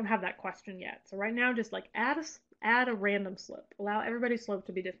uncorrelated. I don't have that question yet. So right now, just like add a random slope. Allow everybody's slope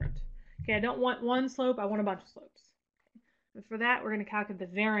to be different. Okay, I don't want one slope, I want a bunch of slopes. Okay. And for that, we're going to calculate the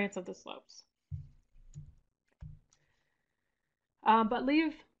variance of the slopes. But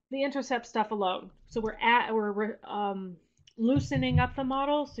leave the intercept stuff alone. So we're loosening up the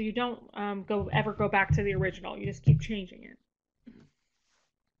model, so you don't ever go back to the original. You just keep changing it.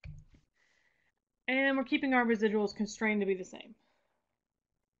 And we're keeping our residuals constrained to be the same.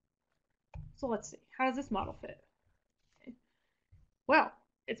 So let's see, how does this model fit? Okay. Well,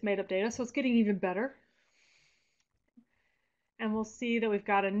 it's made up data, so it's getting even better. And we'll see that we've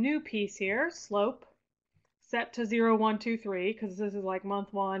got a new piece here, slope, set to 0, 1, 2, 3, because this is like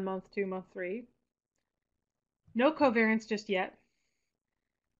month 1, month 2, month 3. No covariance just yet.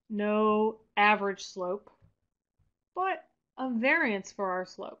 No average slope, but a variance for our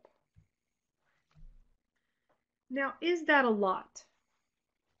slope. Now, is that a lot?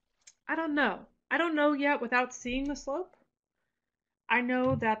 I don't know. I don't know yet without seeing the slope. I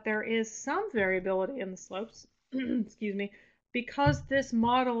know that there is some variability in the slopes, excuse me, because this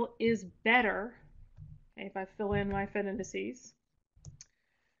model is better. Okay, if I fill in my fit indices,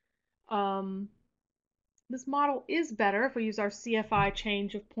 this model is better if we use our CFI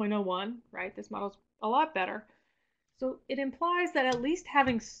change of 0.01, right? This model's a lot better. So it implies that at least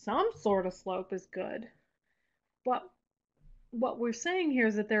having some sort of slope is good. But what we're saying here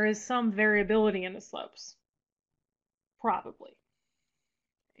is that there is some variability in the slopes. Probably.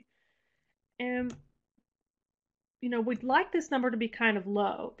 Okay. And, we'd like this number to be kind of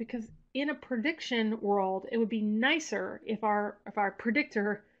low because in a prediction world, it would be nicer if our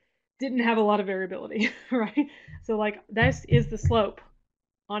predictor didn't have a lot of variability, right? So like this is the slope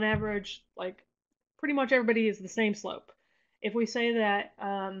on average, like pretty much everybody is the same slope. If we say that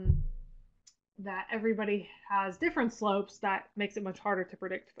that everybody has different slopes, that makes it much harder to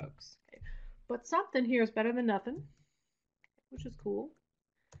predict folks. Okay. But something here is better than nothing, which is cool.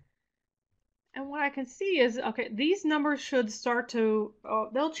 And what I can see is, okay, these numbers should start to,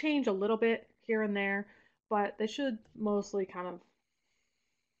 they'll change a little bit here and there, but they should mostly kind of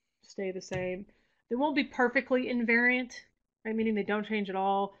stay the same. They won't be perfectly invariant, right? Meaning they don't change at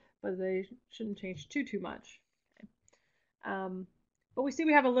all, but they shouldn't change too much. Okay. But we see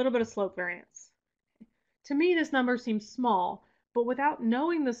we have a little bit of slope variance. To me, this number seems small, but without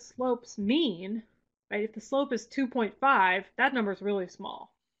knowing the slope's mean, right? If the slope is 2.5, that number is really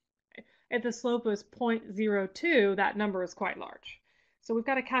small. Okay? If the slope is 0.02, that number is quite large. So we've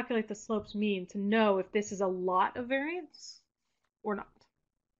got to calculate the slope's mean to know if this is a lot of variance or not.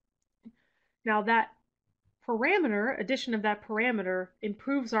 Now that parameter, addition of that parameter,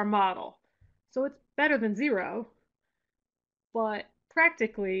 improves our model. So it's better than 0, but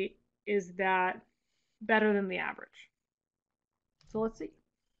practically, is that better than the average? So let's see.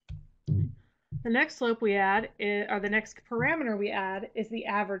 The next slope we add, or the next parameter we add, is the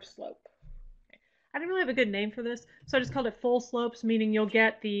average slope. Okay. I didn't really have a good name for this, so I just called it full slopes, meaning you'll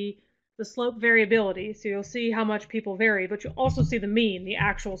get the slope variability, so you'll see how much people vary, but you'll also see the mean, the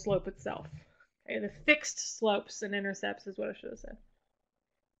actual slope itself. Okay, the fixed slopes and intercepts is what I should have said.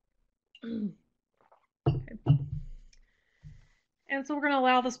 Okay. And so we're going to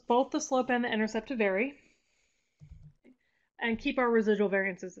allow both the slope and the intercept to vary and keep our residual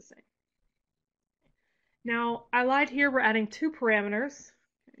variances the same. Now, I lied here, we're adding two parameters.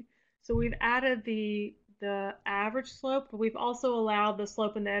 Okay. So we've added the average slope, but we've also allowed the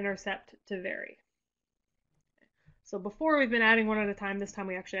slope and the intercept to vary. So before we've been adding one at a time, this time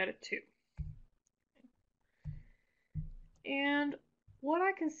we actually added two. And what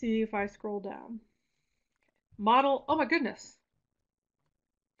I can see if I scroll down, model, oh my goodness,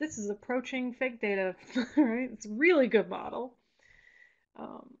 this is approaching fake data, right? It's a really good model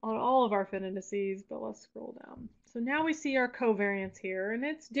on all of our fin indices, but let's scroll down. So now we see our covariance here, and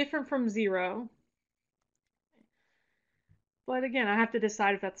it's different from 0. But again, I have to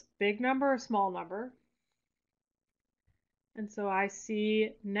decide if that's big number or small number. And so I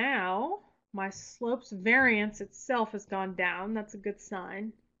see now my slope's variance itself has gone down. That's a good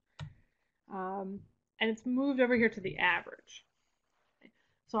sign. And it's moved over here to the average.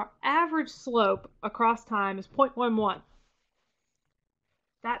 So our average slope across time is 0.11.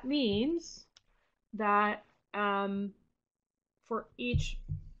 That means that for each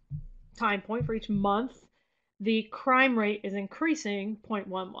time point, for each month, the crime rate is increasing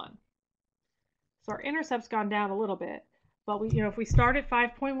 0.11. So our intercept's gone down a little bit, but if we start at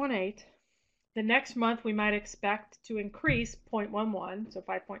 5.18, the next month we might expect to increase 0.11, so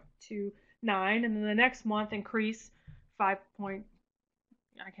 5.29, and then the next month increase 5.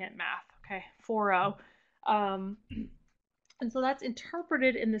 I can't math, okay, 40. And so that's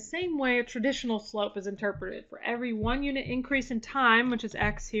interpreted in the same way a traditional slope is interpreted. For every 1 unit increase in time, which is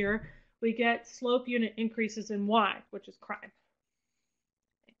x here, we get slope unit increases in y, which is crime.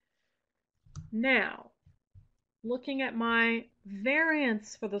 Now, looking at my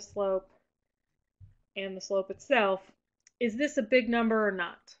variance for the slope and the slope itself, is this a big number or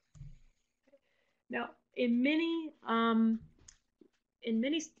not? Now, in many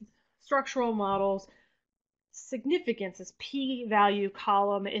structural models, significance, this p-value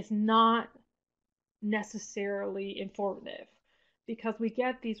column, is not necessarily informative because we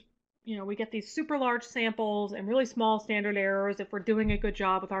get these super large samples and really small standard errors if we're doing a good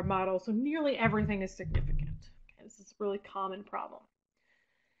job with our model. So nearly everything is significant. Okay, this is a really common problem.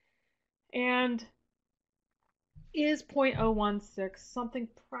 And is 0.016 something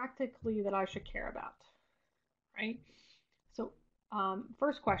practically that I should care about, right? So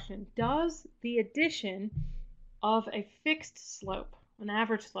first question, does the addition of a fixed slope, an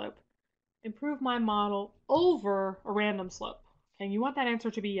average slope, improve my model over a random slope? Okay, and you want that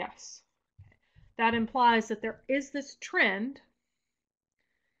answer to be yes. Okay. That implies that there is this trend,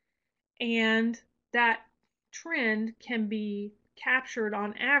 and that trend can be captured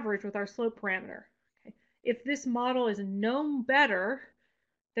on average with our slope parameter. Okay. If this model is no better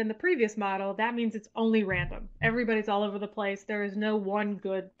than the previous model, that means it's only random. Everybody's all over the place. There is no one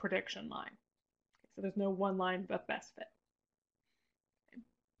good prediction line. Okay, so there's no one line of best fit.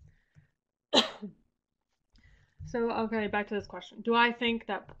 So, okay, back to this question. Do I think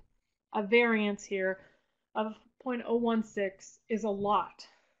that a variance here of 0.016 is a lot?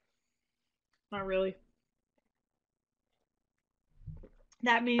 Not really.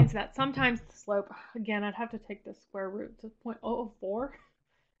 that means that sometimes the slope, again, I'd have to take the square root to 0.004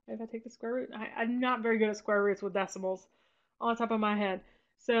 if I take the square root. I'm not very good at square roots with decimals on the top of my head.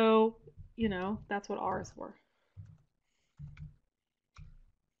 So, that's what R is for.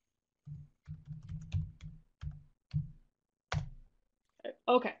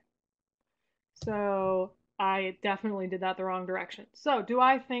 Okay. So I definitely did that the wrong direction. So do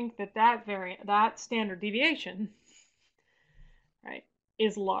I think that that standard deviation, right,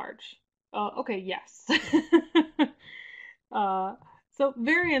 is large? Okay, yes. uh, so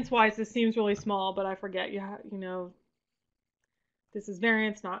variance-wise, this seems really small, but I forget. This is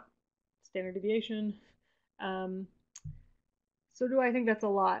variance, not standard deviation. Um, so do I think that's a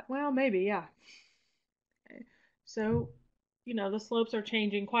lot? Well, maybe, yeah. Okay. So, the slopes are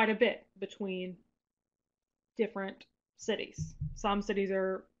changing quite a bit between different cities. Some cities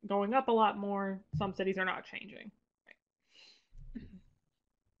are going up a lot more, some cities are not changing. Right?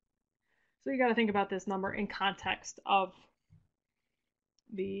 So you got to think about this number in context of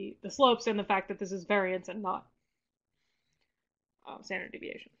the slopes and the fact that this is variance and not standard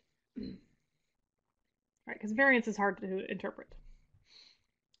deviation. Right? Because variance is hard to interpret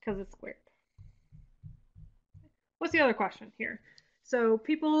because it's squared. What's the other question here? So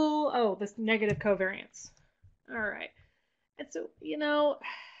this negative covariance. All right. And so,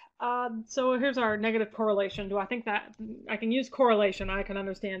 so here's our negative correlation. Do I think that I can use correlation? I can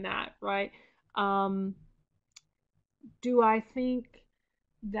understand that, right? Do I think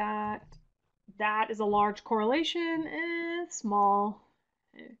that that is a large correlation? Small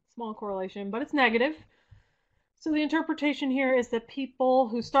correlation, but it's negative. So the interpretation here is that people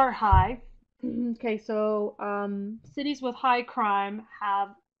who start high, okay, so cities with high crime have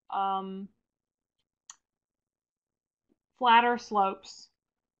flatter slopes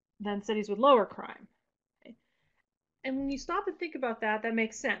than cities with lower crime. Okay? And when you stop and think about that, that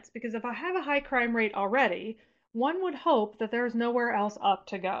makes sense because if I have a high crime rate already, one would hope that there's nowhere else up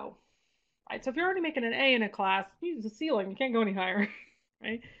to go. Right? So if you're already making an A in a class, you use the ceiling, you can't go any higher.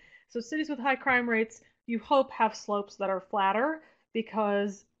 Right? So cities with high crime rates, you hope have slopes that are flatter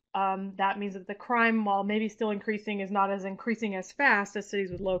because that means that the crime, while maybe still increasing, is not as increasing as fast as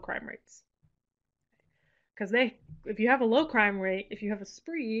cities with low crime rates. Because if you have a low crime rate, if you have a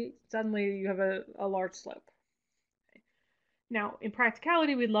spree, suddenly you have a large slope. Okay. Now, in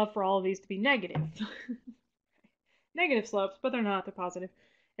practicality, we'd love for all of these to be negative. Negative slopes, but they're not, they're positive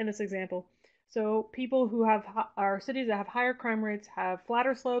in this example. So people who are cities that have higher crime rates have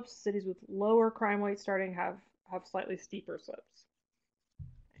flatter slopes. Cities with lower crime rates starting have slightly steeper slopes.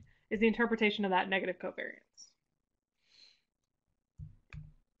 Is the interpretation of that negative covariance.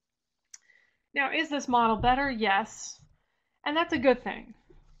 Now, is this model better? Yes. And that's a good thing,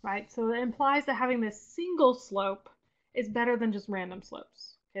 right? So it implies that having this single slope is better than just random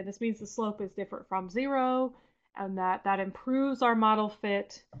slopes. Okay, this means the slope is different from 0, and that improves our model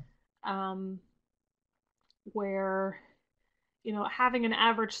fit, where having an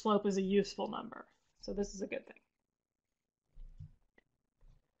average slope is a useful number. So this is a good thing.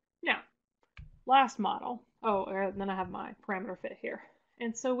 Now, last model. Oh, and then I have my parameter fit here.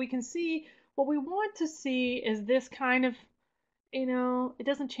 And so we can see what we want to see is this kind of, it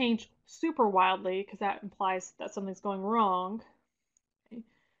doesn't change super wildly because that implies that something's going wrong. Okay.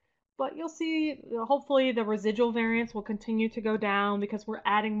 But you'll see, hopefully the residual variance will continue to go down because we're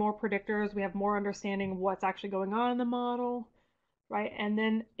adding more predictors. We have more understanding of what's actually going on in the model, right? And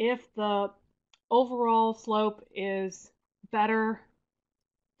then if the overall slope is better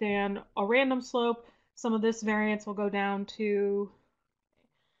than a random slope, some of this variance will go down too.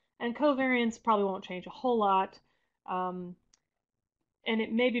 And covariance probably won't change a whole lot. And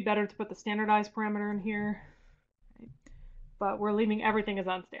it may be better to put the standardized parameter in here, right? But we're leaving everything as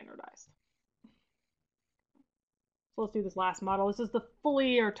unstandardized. So let's do this last model. This is the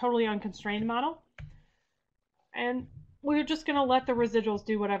fully or totally unconstrained model. And we're just going to let the residuals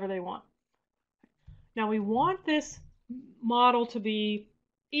do whatever they want. Now we want this model to be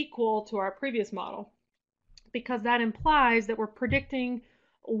equal to our previous model because that implies that we're predicting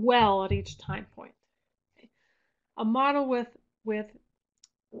well at each time point. Okay. A model with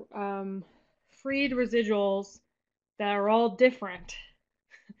freed residuals that are all different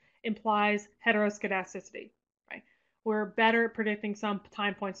implies heteroscedasticity. Right? We're better at predicting some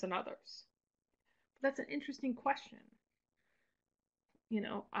time points than others. But that's an interesting question.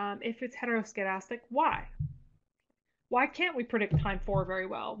 If it's heteroscedastic, why? Why can't we predict time 4 very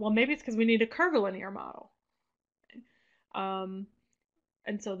well? Well, maybe it's because we need a curvilinear model. And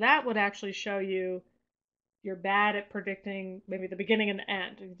so that would actually show you you're bad at predicting maybe the beginning and the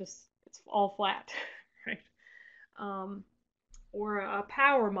end. It's all flat, right? or a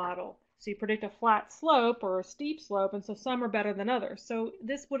power model. So you predict a flat slope or a steep slope, and so some are better than others. So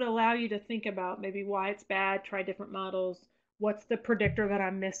this would allow you to think about maybe why it's bad, try different models, what's the predictor that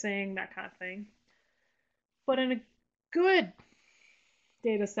I'm missing, that kind of thing. But in a good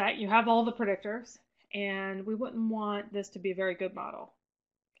data set, you have all the predictors, and we wouldn't want this to be a very good model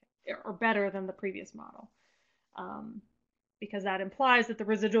or better than the previous model, um, because that implies that the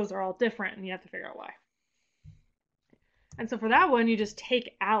residuals are all different, and you have to figure out why. And so for that one, you just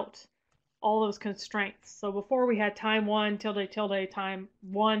take out all those constraints. So before we had time 1 tilde tilde time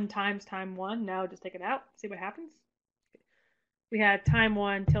 1 times time 1. Now just take it out, see what happens. We had time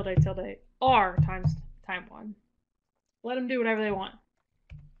 1 tilde tilde r times time 1. Let them do whatever they want.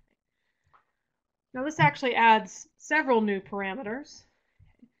 Now this actually adds several new parameters.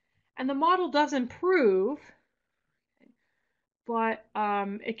 And the model does improve, but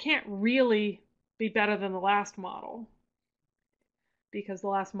it can't really be better than the last model, because the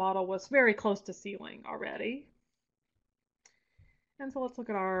last model was very close to ceiling already. And so let's look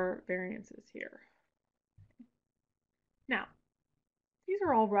at our variances here. Now, these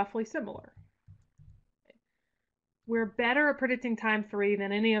are all roughly similar. We're better at predicting time 3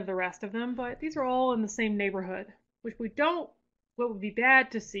 than any of the rest of them, but these are all in the same neighborhood, which what would be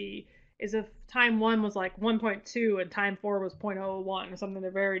bad to see is if time 1 was like 1.2 and time 4 was 0.001 or something.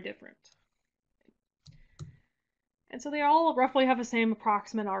 They're very different. And so they all roughly have the same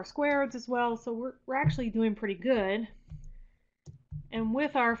approximate r-squareds as well, so we're actually doing pretty good. And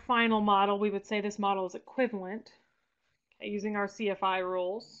with our final model, we would say this model is equivalent, okay, using our CFI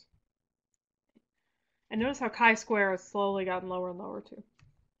rules. And notice how chi-square has slowly gotten lower and lower too.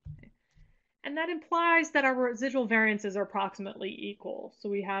 Okay. And that implies that our residual variances are approximately equal. So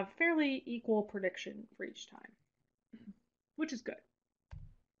we have fairly equal prediction for each time, which is good.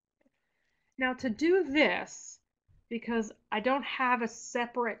 Now to do this, because I don't have a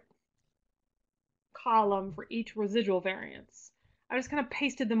separate column for each residual variance, I just kind of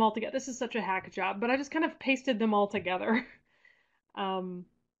pasted them all together. This is such a hack job, but I just kind of pasted them all together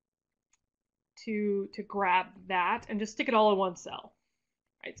to grab that and just stick it all in one cell.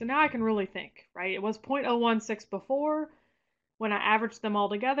 Right, so now I can really think, right? It was 0.016 before when I averaged them all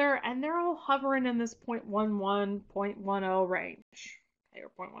together, and they're all hovering in this 0.11, 0.10 range, okay,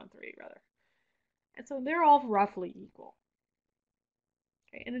 or 0.13 rather. And so they're all roughly equal.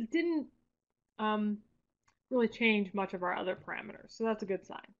 Okay, and it didn't really change much of our other parameters, so that's a good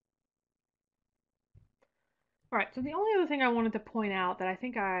sign. All right, so the only other thing I wanted to point out that I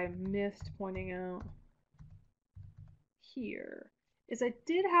think I missed pointing out here is I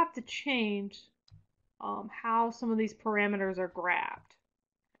did have to change how some of these parameters are grabbed.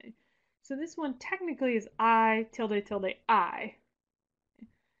 Okay? So this one technically is I tilde tilde I,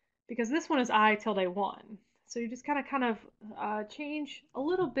 because this one is I tilde 1. So you just kind of change a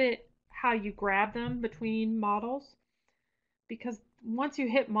little bit how you grab them between models, because once you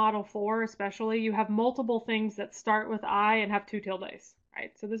hit model 4 especially, you have multiple things that start with I and have 2 tildes,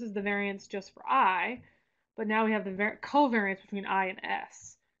 right? So this is the variance just for I, but now we have the covariance between I and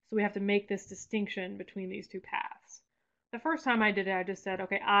S. So we have to make this distinction between these two paths. The first time I did it, I just said,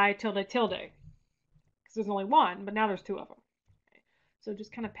 okay, I tilde tilde, because there's only one, but now there's 2 of them. Okay? So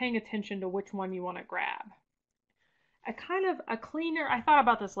just kind of paying attention to which one you want to grab. A cleaner, I thought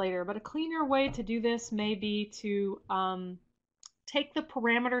about this later, but a cleaner way to do this may be to take the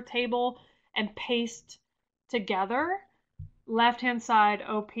parameter table and paste together left-hand side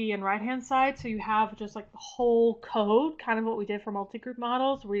OP and right-hand side, so you have just like the whole code, kind of what we did for multi-group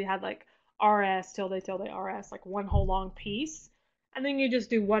models, where you had like RS tilde tilde RS, like one whole long piece, and then you just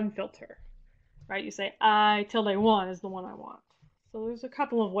do one filter, right? You say I tilde 1 is the one I want. So there's a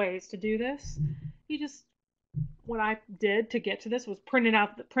couple of ways to do this. What I did to get to this was printed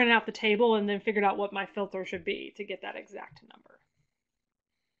out the table and then figured out what my filter should be to get that exact number.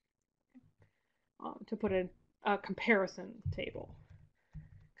 To put in a comparison table,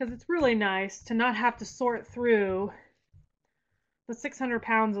 because it's really nice to not have to sort through the 600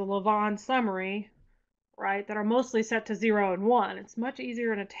 pounds of Latent summary, right, that are mostly set to 0 and 1. It's much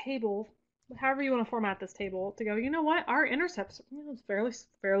easier in a table, however you want to format this table, to go, you know what, our intercepts is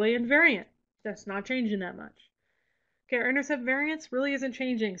fairly invariant. That's not changing that much. Okay, our intercept variance really isn't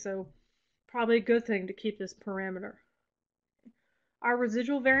changing, so probably a good thing to keep this parameter. Our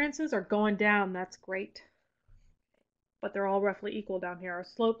residual variances are going down. That's great. But they're all roughly equal down here. Our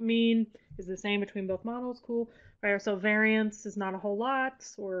slope mean is the same between both models. Cool. Right, so variance is not a whole lot,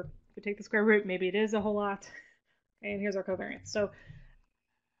 or if we take the square root, maybe it is a whole lot. Okay, and here's our covariance. So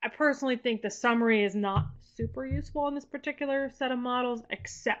I personally think the summary is not super useful in this particular set of models,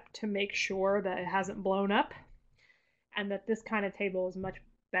 except to make sure that it hasn't blown up. and that this kind of table is much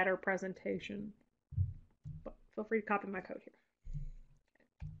better presentation. But feel free to copy my code here.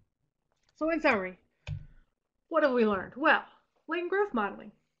 So in summary, what have we learned? Well, latent growth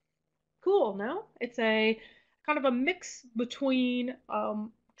modeling. Cool, no? It's a kind of a mix between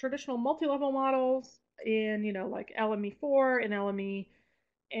traditional multi-level models in, like LME4 and LME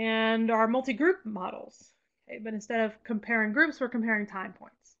and our multi-group models. Okay, but instead of comparing groups, we're comparing time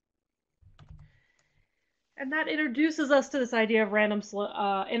points. And that introduces us to this idea of random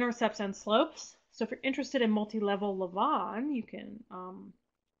intercepts and slopes. So if you're interested in multi-level Lavon, you can,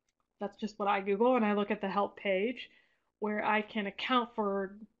 that's just what I Google, and I look at the help page where I can account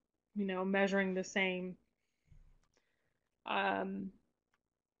for, measuring the same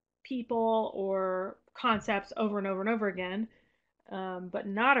people or concepts over and over and over again, but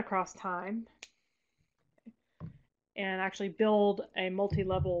not across time, and actually build a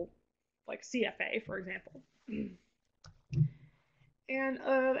multi-level like CFA, for example. And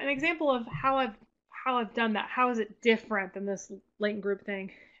an example of how I've done that. How is it different than this latent group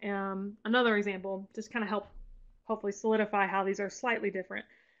thing? Another example, just kind of help hopefully solidify how these are slightly different.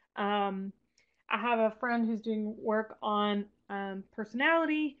 I have a friend who's doing work on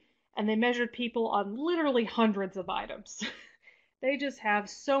personality, and they measured people on literally hundreds of items. They just have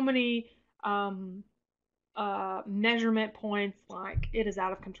so many measurement points, like it is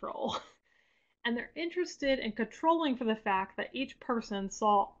out of control. And they're interested in controlling for the fact that each person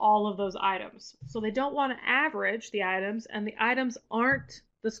saw all of those items. So they don't want to average the items, and the items aren't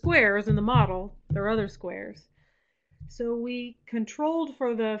the squares in the model, they're other squares. So we controlled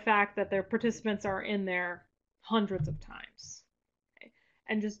for the fact that their participants are in there hundreds of times, okay?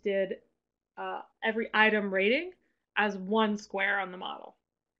 And just did every item rating as one square on the model,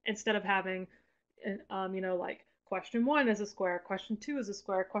 instead of having, like question 1 is a square, question 2 is a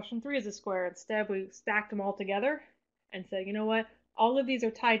square, question 3 is a square. Instead, we stacked them all together and said, you know what? All of these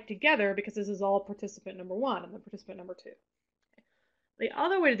are tied together because this is all participant number 1 and the participant number 2. The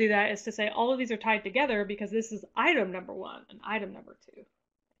other way to do that is to say all of these are tied together because this is item number 1 and item number 2.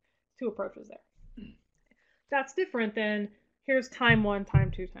 2 approaches there. That's different than here's time 1,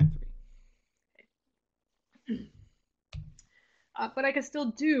 time 2, time 3. But I can still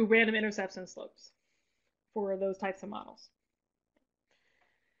do random intercepts and slopes for those types of models.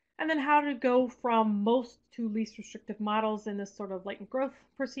 And then how to go from most to least restrictive models in this sort of latent growth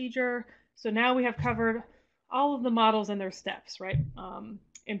procedure. So now we have covered all of the models and their steps, right?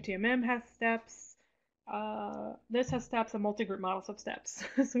 MTMM has steps. This has steps, and multi-group models have steps.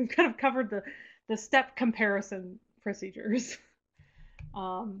 So we've kind of covered the step comparison procedures.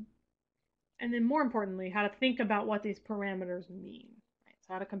 And then more importantly, how to think about what these parameters mean. Right?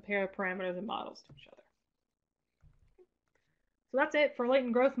 So how to compare parameters and models to each other. So that's it for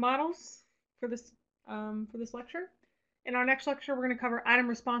latent growth models for this lecture. In our next lecture, we're going to cover item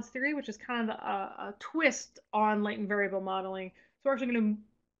response theory, which is kind of a twist on latent variable modeling. So we're actually going to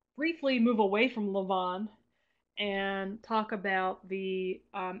briefly move away from Lavon and talk about the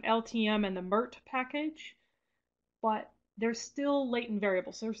LTM and the MERT package, but they're still latent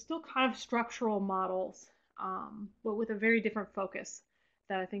variables. So they're still kind of structural models, but with a very different focus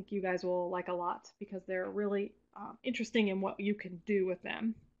that I think you guys will like a lot because they're really interesting in what you can do with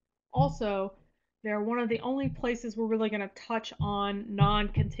them. Also, they're one of the only places we're really going to touch on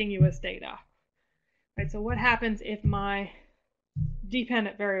non-continuous data. Right? So what happens if my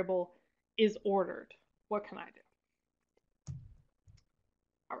dependent variable is ordered? What can I do?